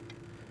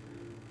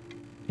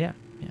 Yeah.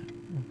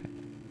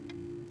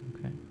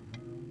 Okay.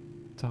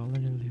 It's all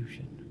an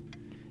illusion.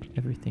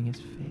 Everything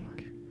is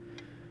fake.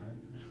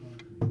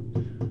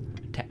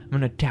 I'm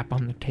gonna tap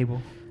on the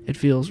table. It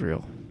feels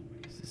real.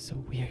 This is so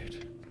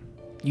weird.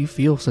 You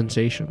feel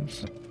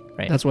sensations.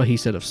 Right. That's why he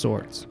said of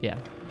sorts. Yeah.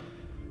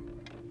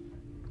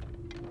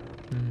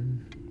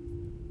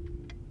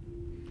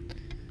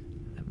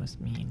 That must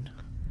mean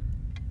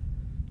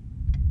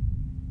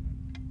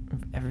if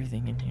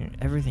everything in here,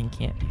 everything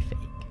can't be fake.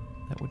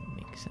 That wouldn't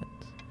make sense.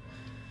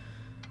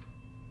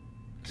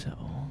 So,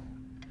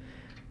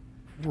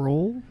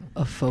 Roll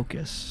a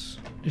focus.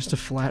 Just a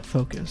flat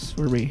focus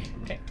for me.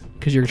 okay.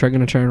 Because you're going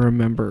to try and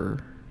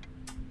remember.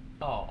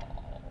 Oh,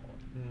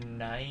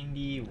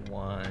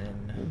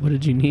 91. What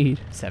did you need?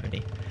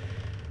 70.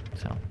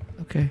 So,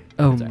 Okay.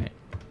 that's all right.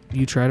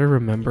 You try to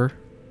remember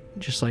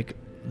just like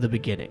the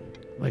beginning,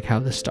 like how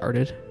this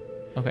started,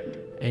 Okay.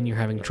 and you're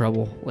having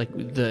trouble,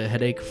 like the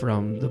headache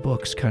from the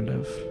books kind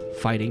of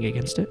fighting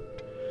against it.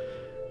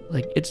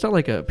 Like it's not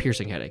like a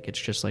piercing headache, it's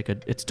just like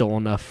it's dull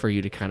enough for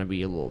you to kind of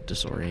be a little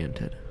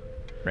disoriented.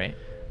 Right.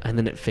 And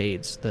then it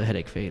fades, the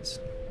headache fades,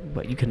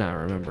 but you cannot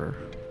remember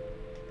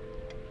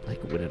like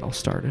when it all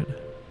started.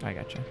 I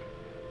gotcha.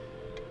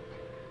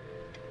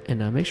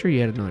 And make sure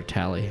you add another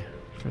tally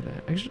for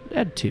that. Actually,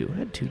 add two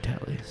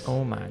tallies.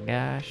 Oh my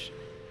gosh.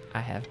 I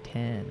have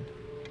 10.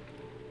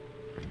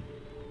 I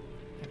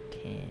have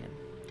 10.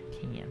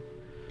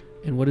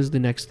 And what is the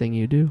next thing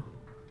you do?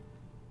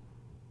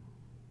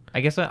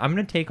 I guess I'm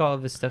going to take all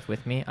of this stuff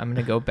with me. I'm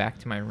going to go back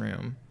to my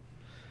room.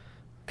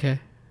 Okay.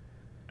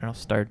 And I'll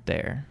start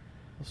there.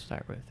 We'll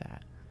start with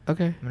that.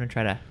 Okay. I'm going to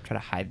try to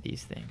hide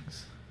these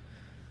things.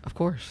 Of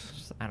course.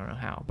 Just, I don't know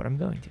how, but I'm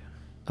going to.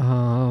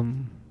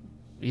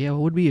 Yeah,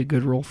 what would be a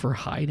good role for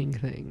hiding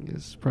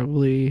things?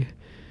 Probably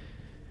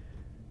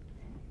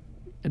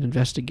an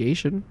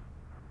investigation.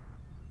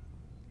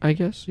 I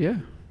guess, yeah.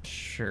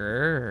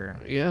 Sure.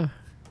 Yeah.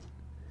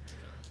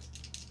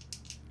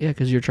 Yeah,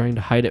 because you're trying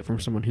to hide it from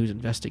someone who's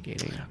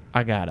investigating.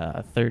 I got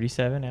a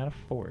 37 out of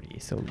 40,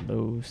 so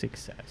low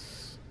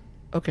success.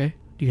 Okay.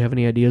 Do you have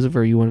any ideas of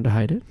where you wanted to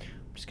hide it?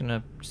 I'm just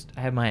gonna.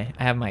 I have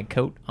my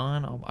coat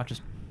on. I'll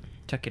just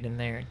tuck it in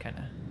there and kind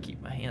of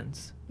keep my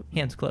hands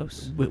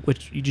close.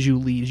 Which did you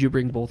leave? Did you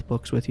bring both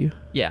books with you?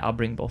 Yeah, I'll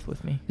bring both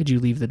with me. Did you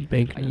leave the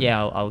bank?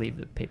 Yeah, I'll leave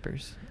the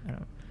papers. I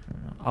don't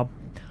know.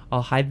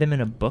 I'll hide them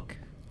in a book.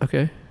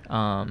 Okay.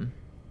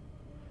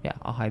 Yeah,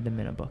 I'll hide them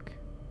in a book.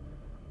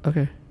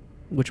 Okay.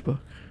 Which book?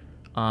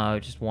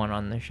 Just one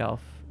on the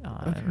shelf.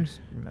 I Okay. just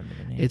remember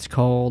the name. It's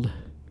called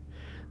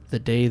 "The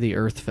Day the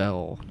Earth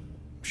Fell"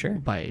 sure.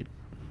 by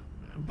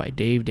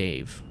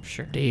Dave.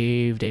 Sure.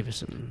 Dave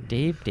Davison.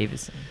 Dave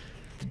Davison.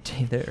 The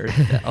day the Earth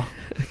fell.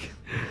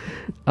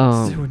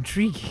 So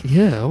intriguing.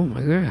 Yeah. Oh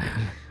my god.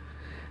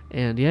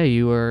 And yeah,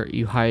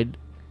 you hide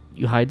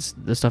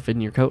the stuff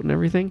in your coat and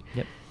everything.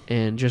 Yep.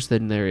 And just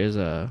then there is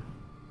a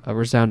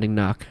resounding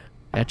knock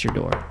at your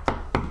door,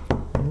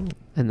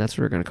 and that's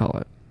what we're gonna call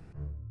it.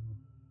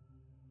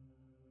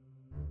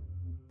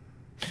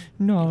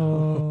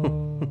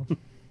 No.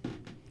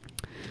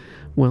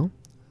 Well,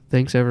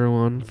 thanks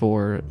everyone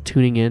for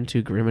tuning in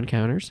to Grim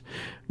Encounters.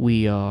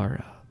 We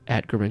are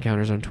at Grim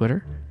Encounters on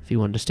Twitter if you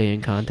want to stay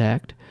in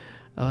contact.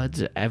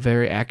 It's a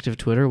very active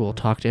Twitter. We'll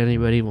talk to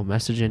anybody. We'll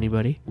message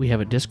anybody. We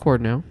have a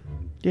Discord now.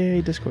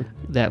 Yay, Discord.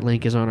 That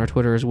link is on our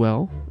Twitter as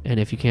well. And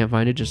if you can't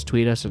find it, just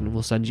tweet us and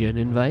we'll send you an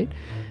invite.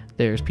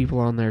 There's people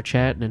on there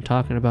chatting and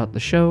talking about the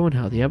show and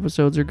how the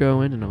episodes are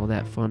going and all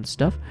that fun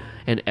stuff.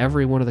 And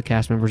every one of the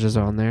cast members is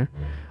on there.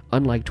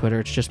 Unlike Twitter,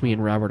 it's just me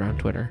and Robert on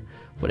Twitter.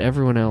 But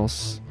everyone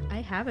else...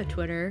 I have a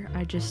Twitter.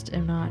 I just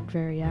am not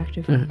very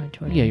active on my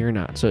Twitter. Yeah, you're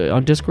not. So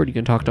on Discord, you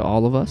can talk to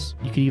all of us.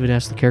 You could even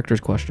ask the characters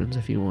questions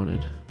if you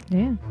wanted.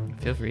 Yeah.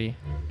 Feel free.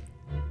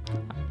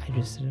 I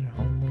just sit at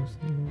home most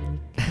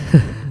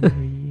of the week,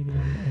 read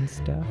and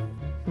stuff.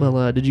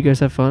 Well, did you guys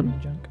have fun?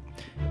 Junk.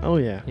 Oh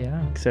yeah.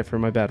 Yeah. Except for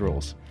my bad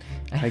rolls.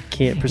 I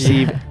can't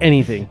perceive Yeah.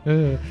 anything.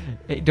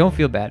 Hey, don't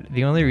feel bad.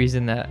 The only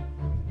reason that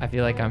I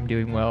feel like I'm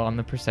doing well on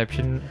the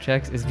perception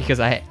checks is because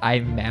I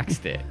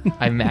maxed it.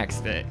 I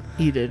maxed it.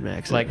 You did,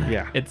 Max. Like,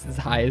 Yeah. it's as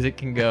high as it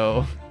can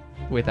go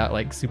without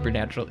like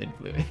supernatural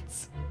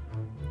influence.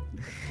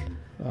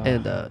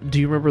 And do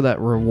you remember that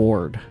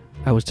reward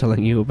I was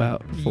telling you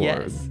about? For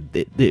Yes.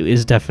 It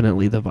is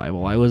definitely the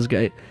Bible. I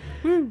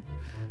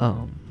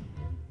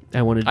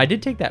wanted. I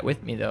did take that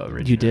with me though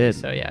originally. You did.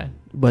 So yeah,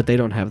 but they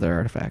don't have their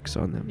artifacts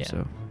on them, Yeah.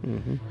 so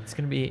Mhm. it's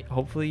gonna be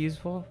hopefully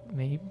useful.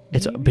 Maybe.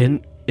 it's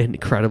been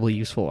incredibly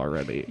useful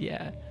already.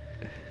 Yeah.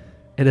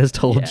 It has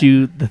told Yeah.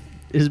 you.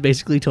 It has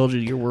basically told you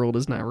your world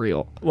is not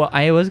real. Well,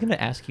 I was gonna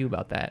ask you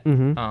about that.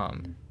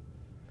 Mhm.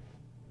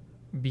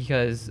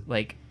 Because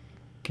like,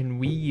 can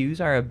we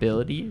use our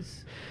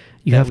abilities?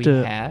 You that have we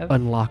to have?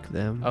 unlock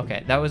them.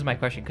 Okay, that was my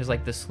question. Because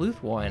like the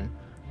sleuth one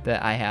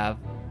that I have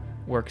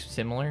works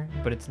similar,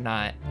 but it's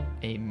not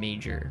a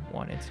major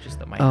one. It's just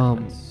the minor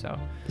ones. So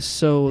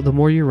So the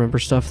more you remember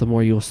stuff, the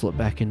more you'll slip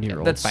back into your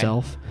old that's fine.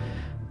 self.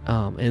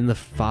 In the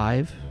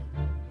 5,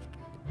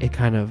 it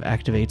kind of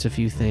activates a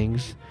few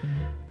things.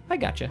 I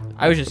gotcha.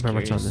 I was just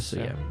Remember curious. it's on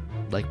this, so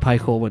yeah. Like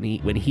Pykel,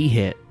 when he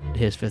hit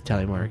his 5th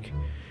tally mark,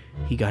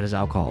 he got his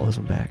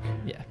alcoholism back.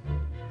 Yeah.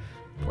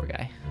 Poor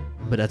guy.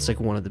 But that's like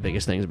one of the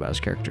biggest things about his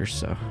character.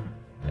 So,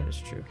 That is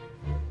true.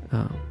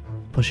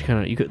 plus you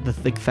kind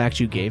of the fact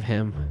you gave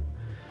him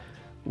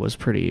was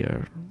pretty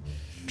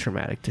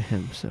traumatic to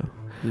him. So,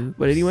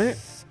 but anyway,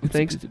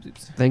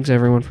 thanks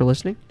everyone for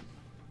listening.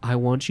 I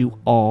want you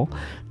all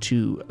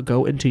to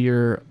go into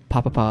your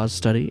Papa Pa's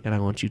study, and I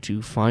want you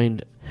to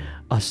find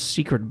a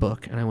secret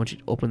book, and I want you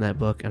to open that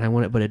book, and I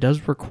want it, but it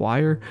does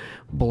require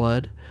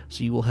blood,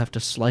 so you will have to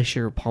slice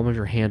your palm of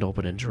your hand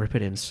open and drip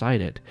it inside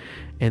it.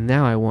 And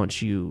now I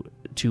want you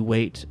to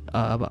wait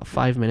about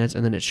 5 minutes,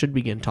 and then it should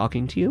begin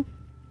talking to you.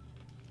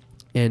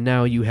 And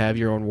now you have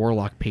your own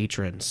warlock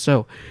patron.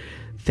 So,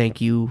 thank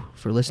you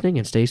for listening,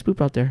 and stay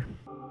spooked out there.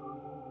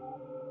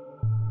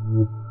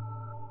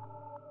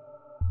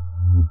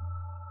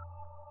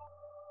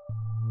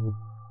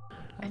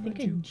 I think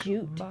a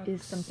jute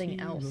is something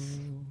else.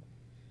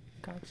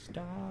 Let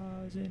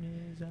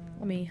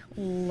me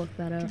look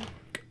that up.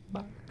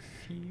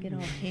 Get all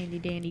handy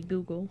dandy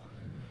Google.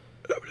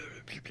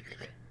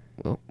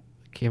 Well,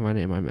 can't my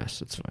name, my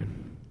mess. It's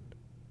fine.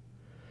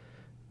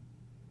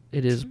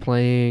 It is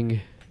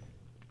playing.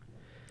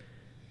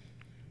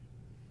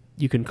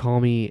 You Can Call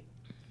Me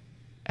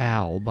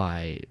Al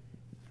by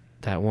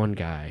that one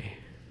guy.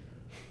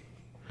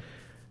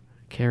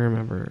 Can't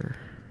remember.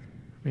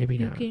 Maybe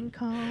You not. can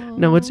call.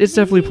 No, it's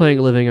definitely playing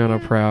 "Living on a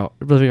Prayer"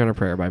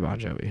 by Bon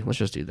Jovi. Let's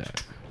just do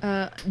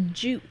that.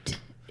 Jute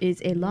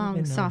is a long,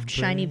 Living on soft,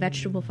 shiny bread.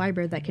 vegetable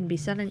fiber that can be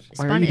Why are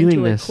spun you doing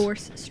into this? a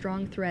coarse,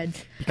 strong thread,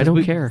 I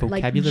don't care.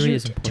 like Vocabulary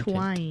is jute important.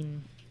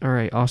 twine. All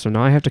right, awesome.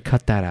 Now I have to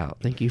cut that out.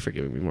 Thank you for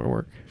giving me more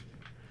work.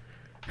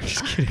 I'm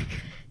just kidding.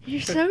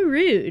 You're so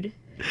rude.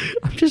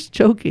 I'm just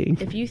joking.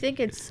 If you think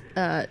it's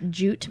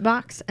jute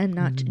box and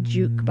not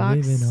juke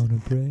box,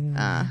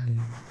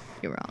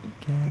 you're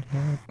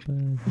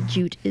wrong.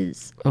 Jute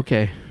is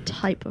Okay.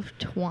 type of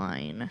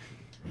twine.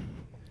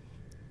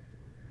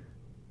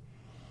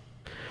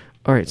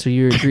 All right, so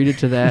you agreed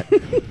to that.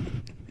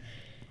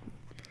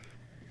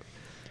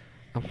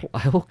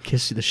 I will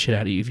kiss the shit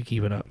out of you if you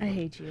keep it up. I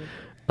hate you.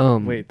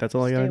 Wait, that's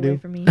all I Stay gotta away do?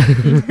 from me.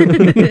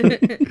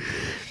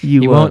 You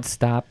He won't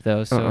stop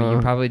though, so uh-uh.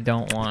 you probably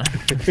don't want.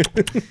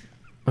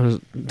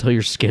 until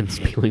your skin's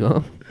peeling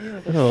off.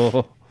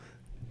 Oh.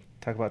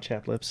 Talk about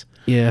chap lips.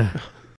 Yeah.